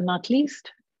last but not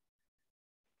least,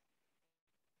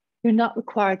 you're not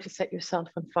required to set yourself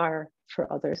on fire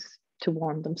for others to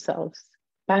warm themselves.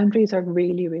 Boundaries are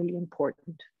really, really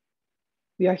important.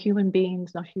 We are human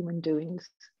beings, not human doings.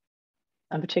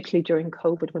 And particularly during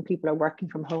COVID, when people are working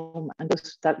from home, and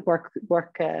that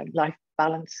work-life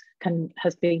balance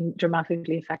has been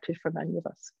dramatically affected for many of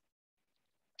us.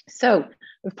 So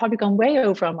we've probably gone way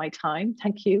over on my time.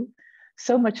 Thank you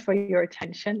so much for your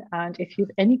attention. And if you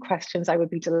have any questions, I would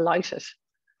be delighted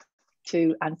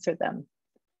to answer them.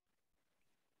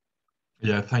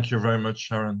 Yeah, thank you very much,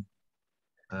 Sharon.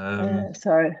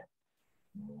 Sorry.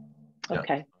 Yeah,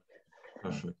 okay.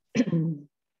 Perfect.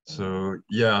 So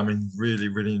yeah, I mean, really,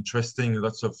 really interesting.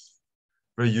 Lots of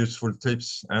very useful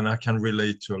tips, and I can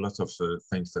relate to a lot of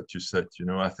things that you said. You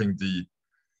know, I think the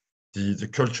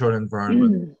cultural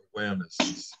environment awareness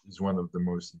is one of the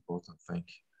most important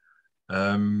things.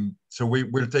 So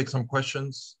we'll take some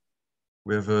questions.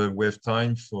 We have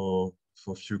time for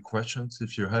a few questions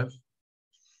if you have.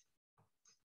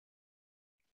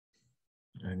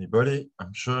 Anybody?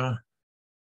 I'm sure.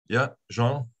 Yeah,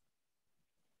 Jean.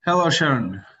 Hello,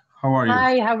 Sharon. How are you?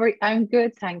 Hi, I'm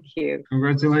good, thank you.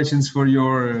 Congratulations for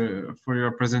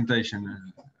your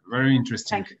presentation. Very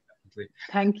interesting.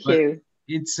 Thank you.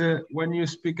 It's when you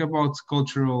speak about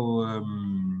cultural,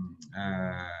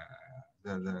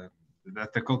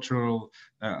 the cultural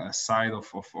side of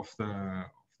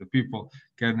the the people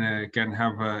can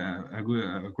have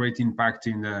a great impact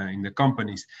in the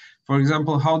companies. For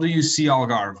example, how do you see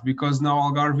Algarve? Because now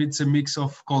Algarve, it's a mix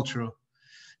of cultures,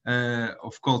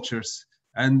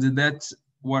 and that's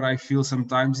what I feel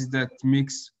sometimes is that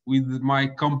mix with my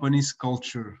company's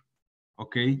culture.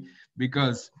 Okay,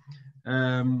 because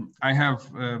I have,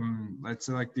 let's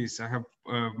say like this, I have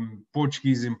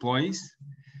Portuguese employees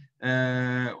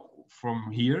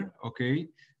from here. Okay,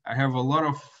 I have a lot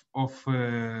of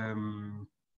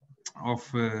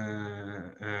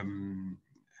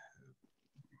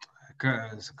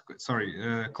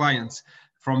clients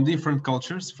from different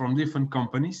cultures, from different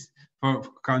companies,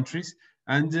 countries,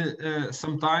 and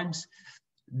sometimes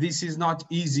this is not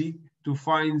easy to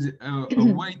find a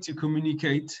way to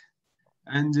communicate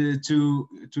and to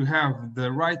have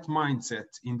the right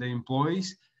mindset in the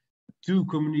employees to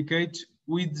communicate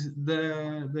with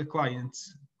the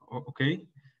clients. Okay,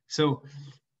 so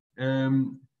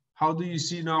how do you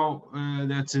see now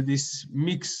that this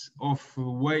mix of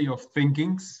way of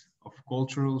thinkings, of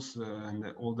cultures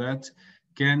and all that,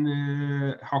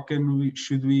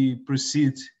 should we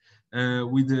proceed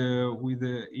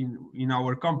in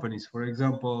our companies? For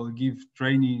example, give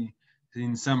training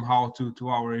in somehow to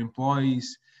our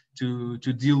employees to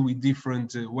deal with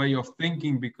different way of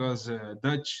thinking, because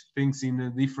Dutch thinks in a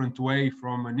different way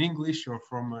from an English or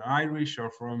from an Irish or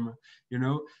from, you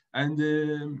know, and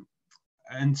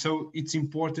so it's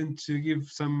important to give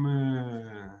some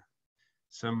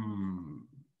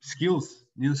skills,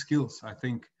 new skills, I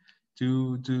think,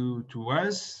 to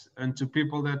us and to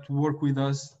people that work with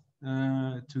us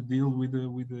to deal with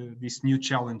these new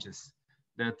challenges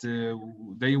that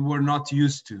they were not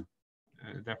used to,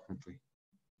 definitely.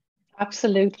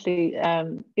 Absolutely.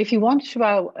 If you want,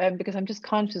 Joao, because I'm just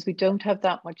conscious we don't have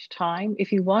that much time,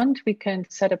 if you want, we can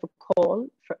set up a call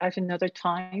at another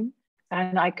time,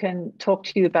 and I can talk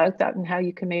to you about that and how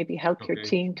you can maybe help your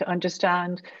team to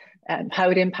understand how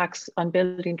it impacts on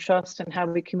building trust and how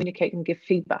we communicate and give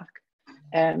feedback.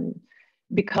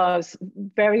 Because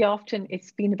very often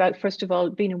it's been about, first of all,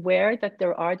 being aware that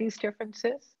there are these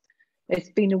differences. It's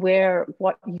being aware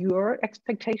what your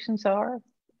expectations are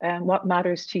and what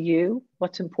matters to you,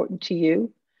 what's important to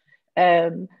you.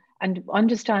 And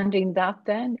understanding that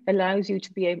then allows you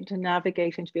to be able to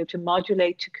navigate and to be able to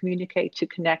modulate, to communicate, to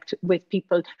connect with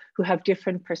people who have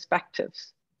different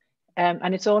perspectives.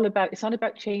 And it's not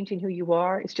about changing who you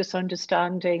are. It's just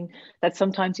understanding that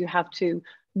sometimes you have to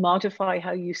modify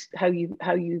how you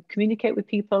communicate with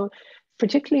people,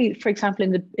 particularly, for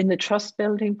example, in the trust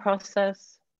building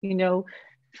process. You know,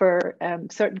 for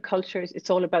certain cultures,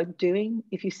 it's all about doing.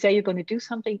 If you say you're going to do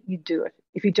something, you do it.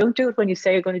 If you don't do it when you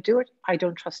say you're going to do it, I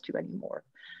don't trust you anymore.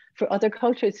 For other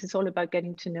cultures, it's all about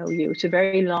getting to know you. It's a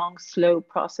very long, slow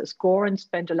process. Goran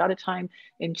spent a lot of time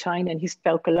in China, and he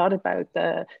spoke a lot about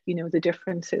the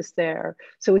differences there.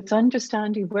 So it's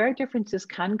understanding where differences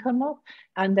can come up,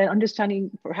 and then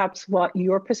understanding perhaps what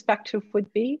your perspective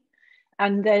would be.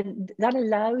 And then that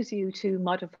allows you to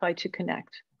modify, to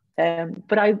connect.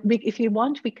 But if you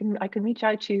want, I can reach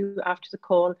out to you after the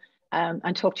call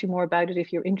and talk to you more about it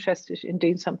if you're interested in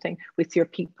doing something with your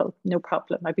people. No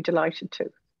problem. I'd be delighted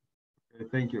to.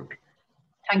 Thank you.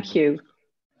 Thank you.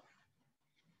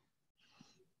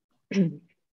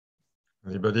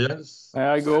 Anybody else? May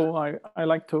I go? I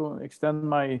like to extend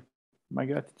my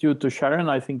gratitude to Sharon.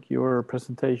 I think your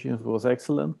presentation was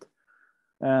excellent.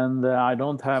 And I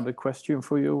don't have a question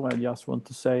for you. I just want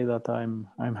to say that I'm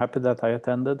happy that I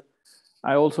attended.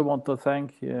 I also want to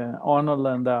thank Arnold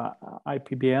and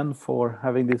IPBN for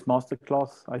having this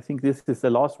masterclass. I think this is the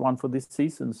last one for this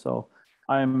season. So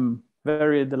I'm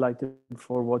very delighted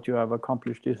for what you have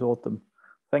accomplished this autumn.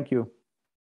 Thank you.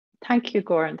 Thank you,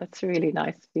 Goran. That's really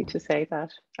nice of you to say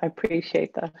that. I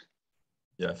appreciate that.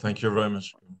 Yeah, thank you very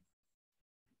much.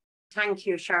 Thank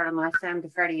you, Sharon. I found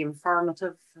it very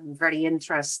informative and very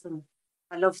interesting.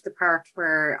 I love the part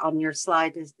where on your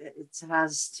slide it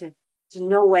has to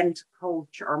know when to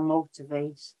coach or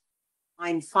motivate.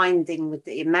 I'm finding with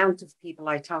the amount of people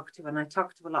I talk to, and I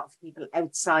talk to a lot of people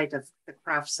outside of the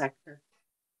craft sector,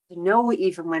 to know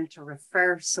even when to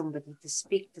refer somebody to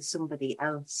speak to somebody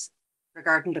else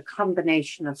regarding the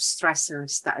combination of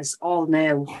stressors that is all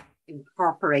now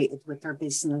incorporated with their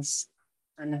business,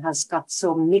 and it has got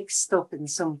so mixed up in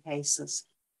some cases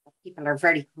that people are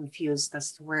very confused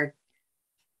as to where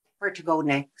to go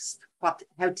next,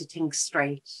 how to think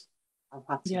straight, or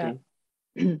what to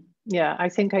do. Yeah, I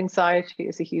think anxiety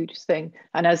is a huge thing.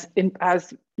 And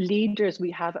as leaders,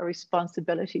 we have a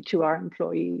responsibility to our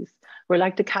employees. We're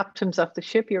like the captains of the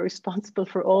ship. You're responsible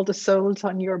for all the souls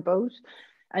on your boat.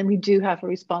 And we do have a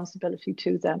responsibility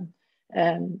to them.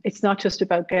 It's not just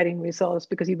about getting results,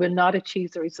 because you will not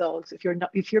achieve the results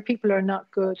if your people are not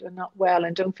good and not well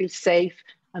and don't feel safe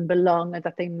and belong and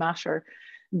that they matter.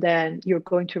 Then you're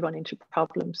going to run into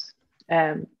problems.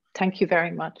 Thank you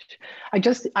very much.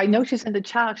 I noticed in the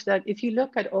chat that if you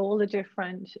look at all the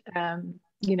different,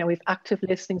 we've active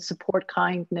listening, support,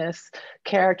 kindness,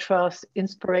 care, trust,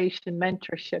 inspiration,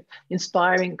 mentorship,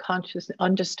 inspiring, conscious,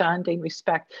 understanding,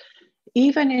 respect.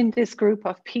 Even in this group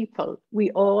of people,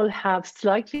 we all have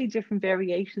slightly different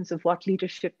variations of what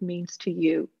leadership means to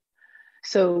you.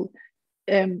 So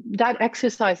that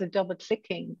exercise of double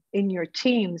clicking in your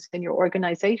teams, in your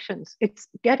organizations, it's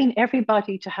getting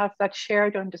everybody to have that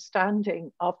shared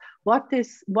understanding of what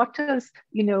does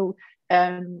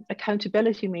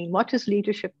accountability mean, what does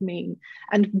leadership mean,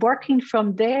 and working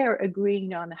from there,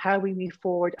 agreeing on how we move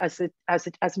forward as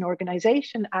an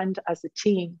organization and as a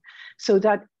team, so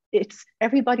that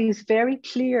everybody is very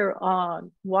clear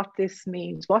on what this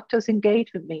means. What does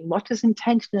engagement mean? What does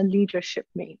intentional leadership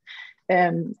mean?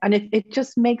 And it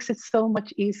just makes it so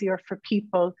much easier for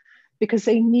people, because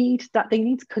they need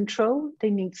control, they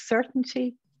need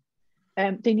certainty,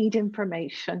 they need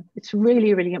information. It's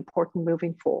really, really important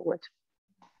moving forward.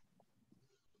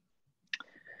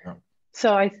 Yeah.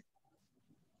 So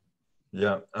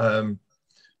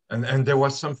and there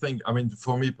was something, I mean,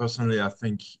 for me personally, I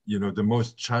think, the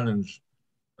most challenge,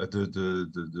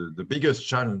 the biggest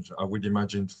challenge I would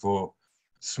imagine for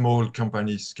small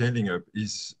companies scaling up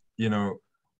is,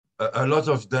 a lot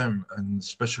of them, and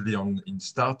especially in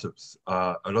startups,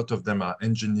 a lot of them are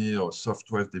engineers or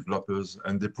software developers,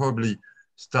 and they probably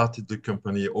started the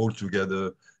company all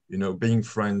together, being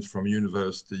friends from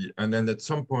university. And then at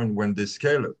some point when they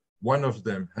scale up, one of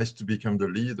them has to become the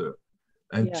leader.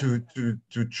 And yes.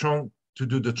 to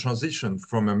do the transition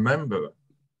from a member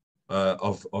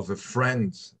of a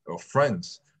friend or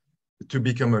friends to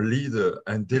become a leader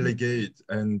and delegate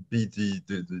and be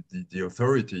the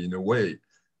authority in a way,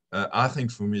 I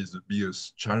think for me is the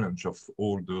biggest challenge of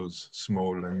all those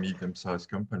small and medium-sized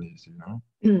companies,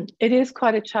 It is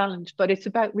quite a challenge, but it's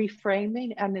about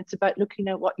reframing, and it's about looking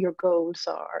at what your goals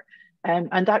are.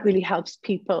 And that really helps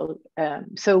people.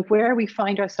 So where we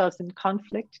find ourselves in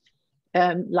conflict,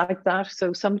 like that.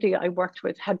 So somebody I worked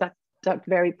with had that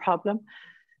very problem.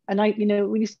 And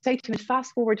when you say to me,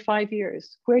 fast forward 5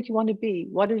 years, where do you want to be?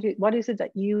 What is it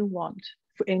that you want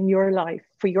in your life,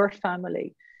 for your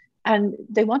family? And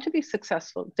they want to be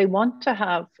successful. They want to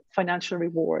have financial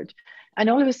reward. And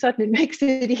all of a sudden it makes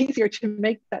it easier to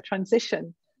make that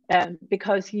transition,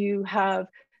 because you have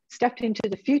stepped into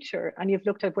the future and you've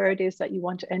looked at where it is that you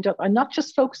want to end up, and not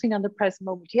just focusing on the present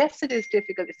moment. Yes, it is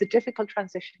difficult. It's a difficult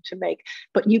transition to make,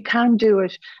 but you can do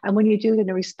it. And when you do it in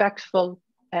a respectful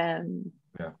and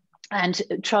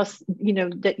trust,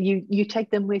 that you take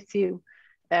them with you,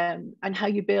 and how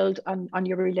you build on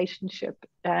your relationship.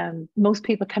 Most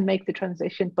people can make the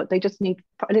transition, but they just need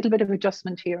a little bit of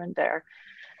adjustment here and there.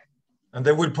 And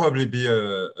there will probably be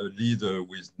a leader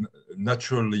with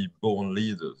naturally born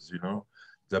leaders,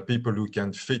 There are people who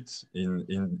can fit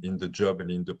in the job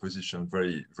and in the position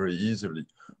very, very easily.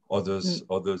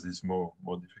 Others is more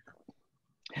difficult.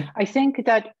 I think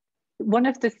that one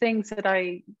of the things that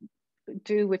I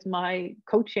do with my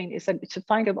coaching is to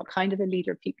find out what kind of a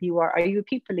leader you are. Are you a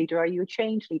people leader? Are you a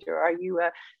change leader? Are you a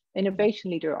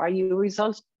innovation leader? Are you a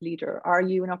results leader? Are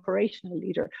you an operational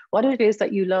leader? What it is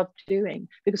that you love doing?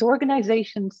 Because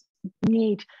organizations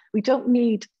we don't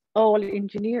need all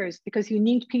engineers, because you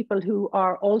need people who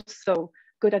are also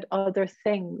good at other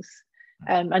things.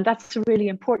 And that's really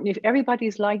important. If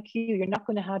everybody's like you're not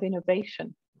going to have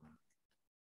innovation.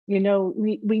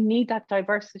 We need that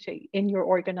diversity in your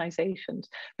organizations,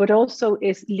 but also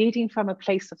is leading from a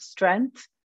place of strength.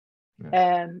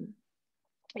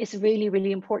 It's really,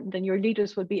 really important. And your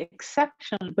leaders will be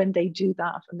exceptional when they do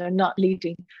that. And they're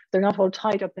not all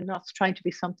tied up in knots trying to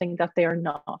be something that they are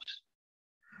not.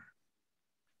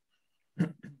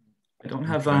 I don't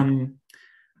have a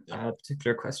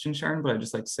particular question, Sharon, but I'd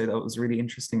just like to say that was a really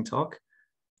interesting talk.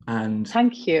 And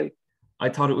thank you. I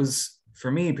thought it was,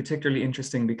 for me, particularly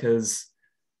interesting because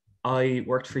I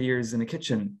worked for years in a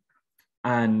kitchen,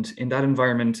 and in that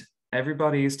environment,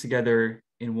 everybody is together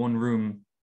in one room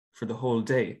for the whole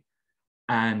day.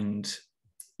 And,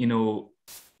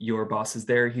 your boss is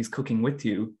there, he's cooking with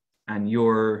you, and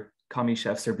your commie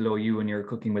chefs are below you and you're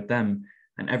cooking with them.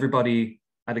 And everybody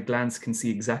at a glance can see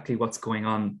exactly what's going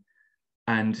on.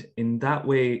 And in that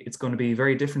way, it's going to be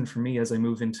very different for me as I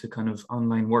move into kind of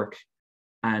online work,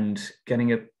 and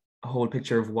getting a whole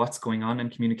picture of what's going on,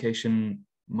 and communication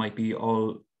might be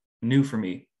all new for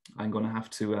me. I'm going to have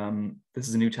to, this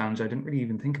is a new challenge I didn't really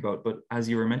even think about, but as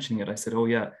you were mentioning it, I said, oh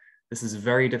yeah, this is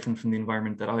very different from the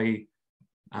environment that I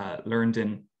learned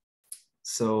in.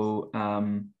 So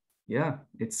yeah,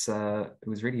 it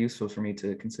was really useful for me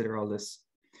to consider all this.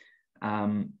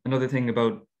 Another thing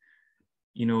about,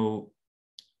 you know,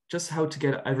 just how to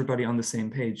get everybody on the same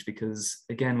page, because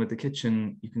again, with the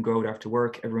kitchen, you can go out after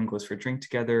work, everyone goes for a drink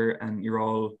together, and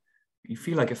you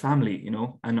feel like a family, you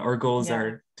know, and our goals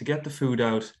are to get the food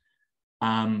out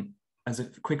as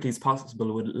quickly as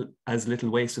possible with as little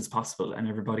waste as possible, and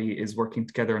everybody is working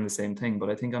together on the same thing. But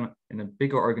I think in a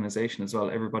bigger organization as well,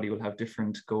 everybody will have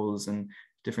different goals and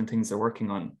different things they're working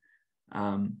on.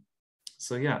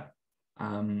 So yeah,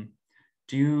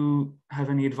 do you have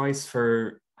any advice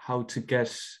for how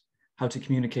to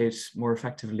communicate more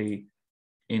effectively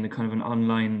in a kind of an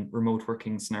online remote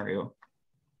working scenario?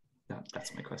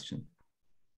 That's my question.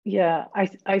 Yeah,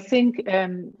 I think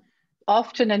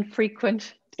often and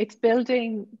frequent, it's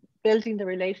building the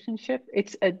relationship.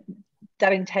 It's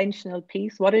that intentional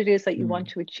piece, what it is that you want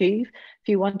to achieve. If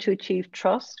you want to achieve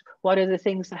trust, what are the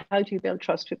things, how do you build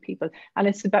trust with people? And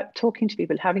it's about talking to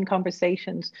people, having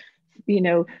conversations, you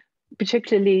know,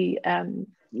 particularly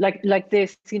like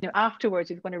this, you know, afterwards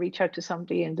you're going to reach out to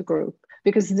somebody in the group,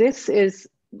 because this is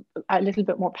a little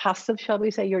bit more passive, shall we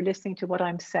say. You're listening to what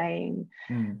I'm saying.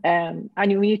 And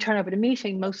when you turn up at a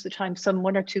meeting, most of the time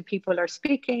one or two people are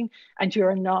speaking and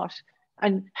you're not.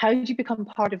 And how do you become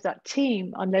part of that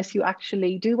team unless you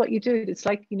actually do what you do? It's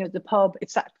like, you know, the pub,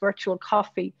 it's that virtual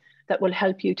coffee that will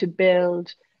help you to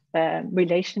build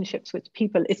relationships with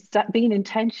people. It's that being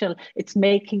intentional. It's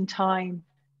making time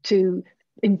to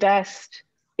invest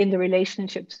in the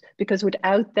relationships, because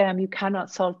without them, you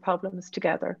cannot solve problems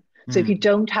together. So if you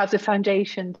don't have the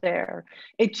foundation there,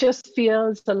 it just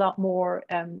feels a lot more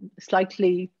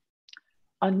slightly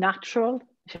unnatural,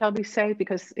 shall we say,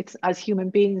 because it's, as human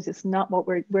beings, it's not what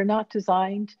we're not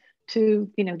designed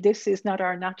to, you know, this is not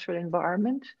our natural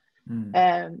environment.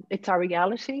 It's our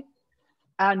reality,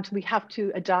 and we have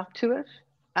to adapt to it.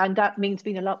 And that means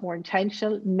being a lot more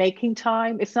intentional, making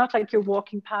time. It's not like you're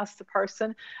walking past the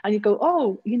person and you go,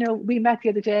 oh, you know, we met the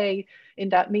other day in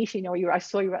that meeting, or I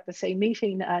saw you at the same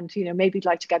meeting, and, you know, maybe you'd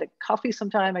like to get a coffee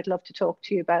sometime. I'd love to talk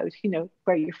to you about, you know,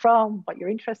 where you're from, what you're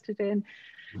interested in.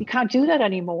 You can't do that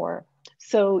anymore.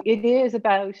 So it is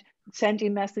about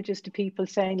sending messages to people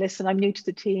saying, listen, I'm new to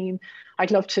the team.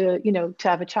 I'd love to, you know, to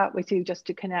have a chat with you, just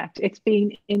to connect. It's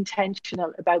being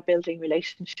intentional about building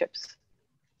relationships.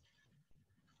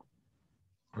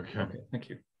 Okay, thank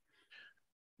you.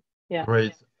 Yeah,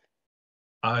 great.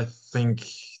 I think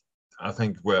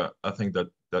that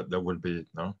will be it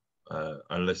now,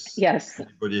 unless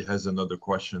anybody has another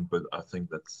question. But I think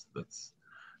that's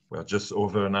we're just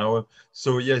over an hour.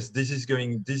 So yes, this is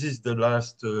the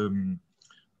last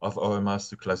of our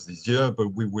masterclass this year,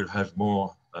 but we will have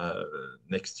more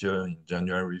next year in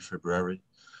January, February.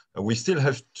 We still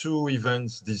have 2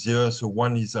 events this year. So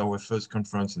one is our first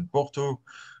conference in Porto.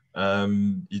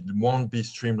 It won't be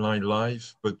streamlined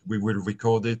live, but we will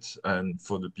record it. And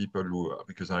for the people who,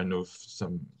 because I know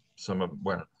some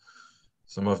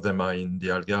of them are in the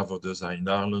Algarve, others are in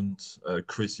Ireland.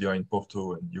 Chris, you're in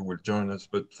Porto and you will join us.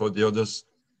 But for the others,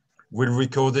 we'll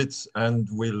record it and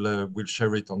we'll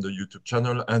share it on the YouTube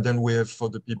channel. And then we have, for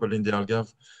the people in the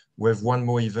Algarve, we have one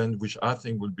more event, which I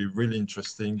think will be really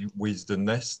interesting, with the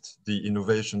NEST, the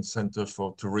Innovation Center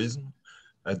for Tourism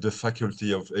at the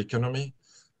Faculty of Economy.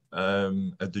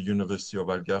 At the University of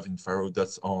Algarve in Faro.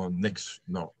 That's on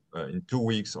in 2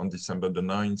 weeks, on December the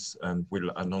 9th, and we'll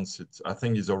announce it. I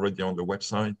think it's already on the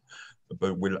website,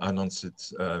 but we'll announce it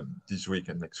this week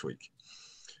and next week.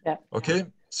 Yeah. Okay,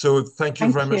 so thank you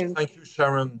very much. Thank you,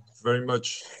 Sharon, very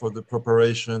much for the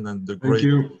preparation and the great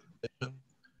presentation.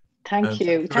 Thank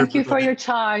you. Thank you for your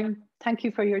time. Thank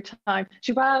you for your time.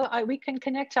 Joelle, we can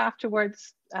connect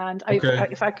afterwards. And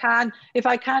if I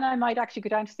can, I might actually go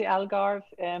down to the Algarve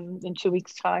in 2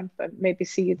 weeks' time, but maybe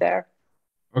see you there.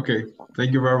 Okay.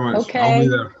 Thank you very much. Okay. I'll be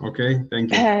there. Okay.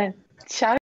 Thank you. Ciao.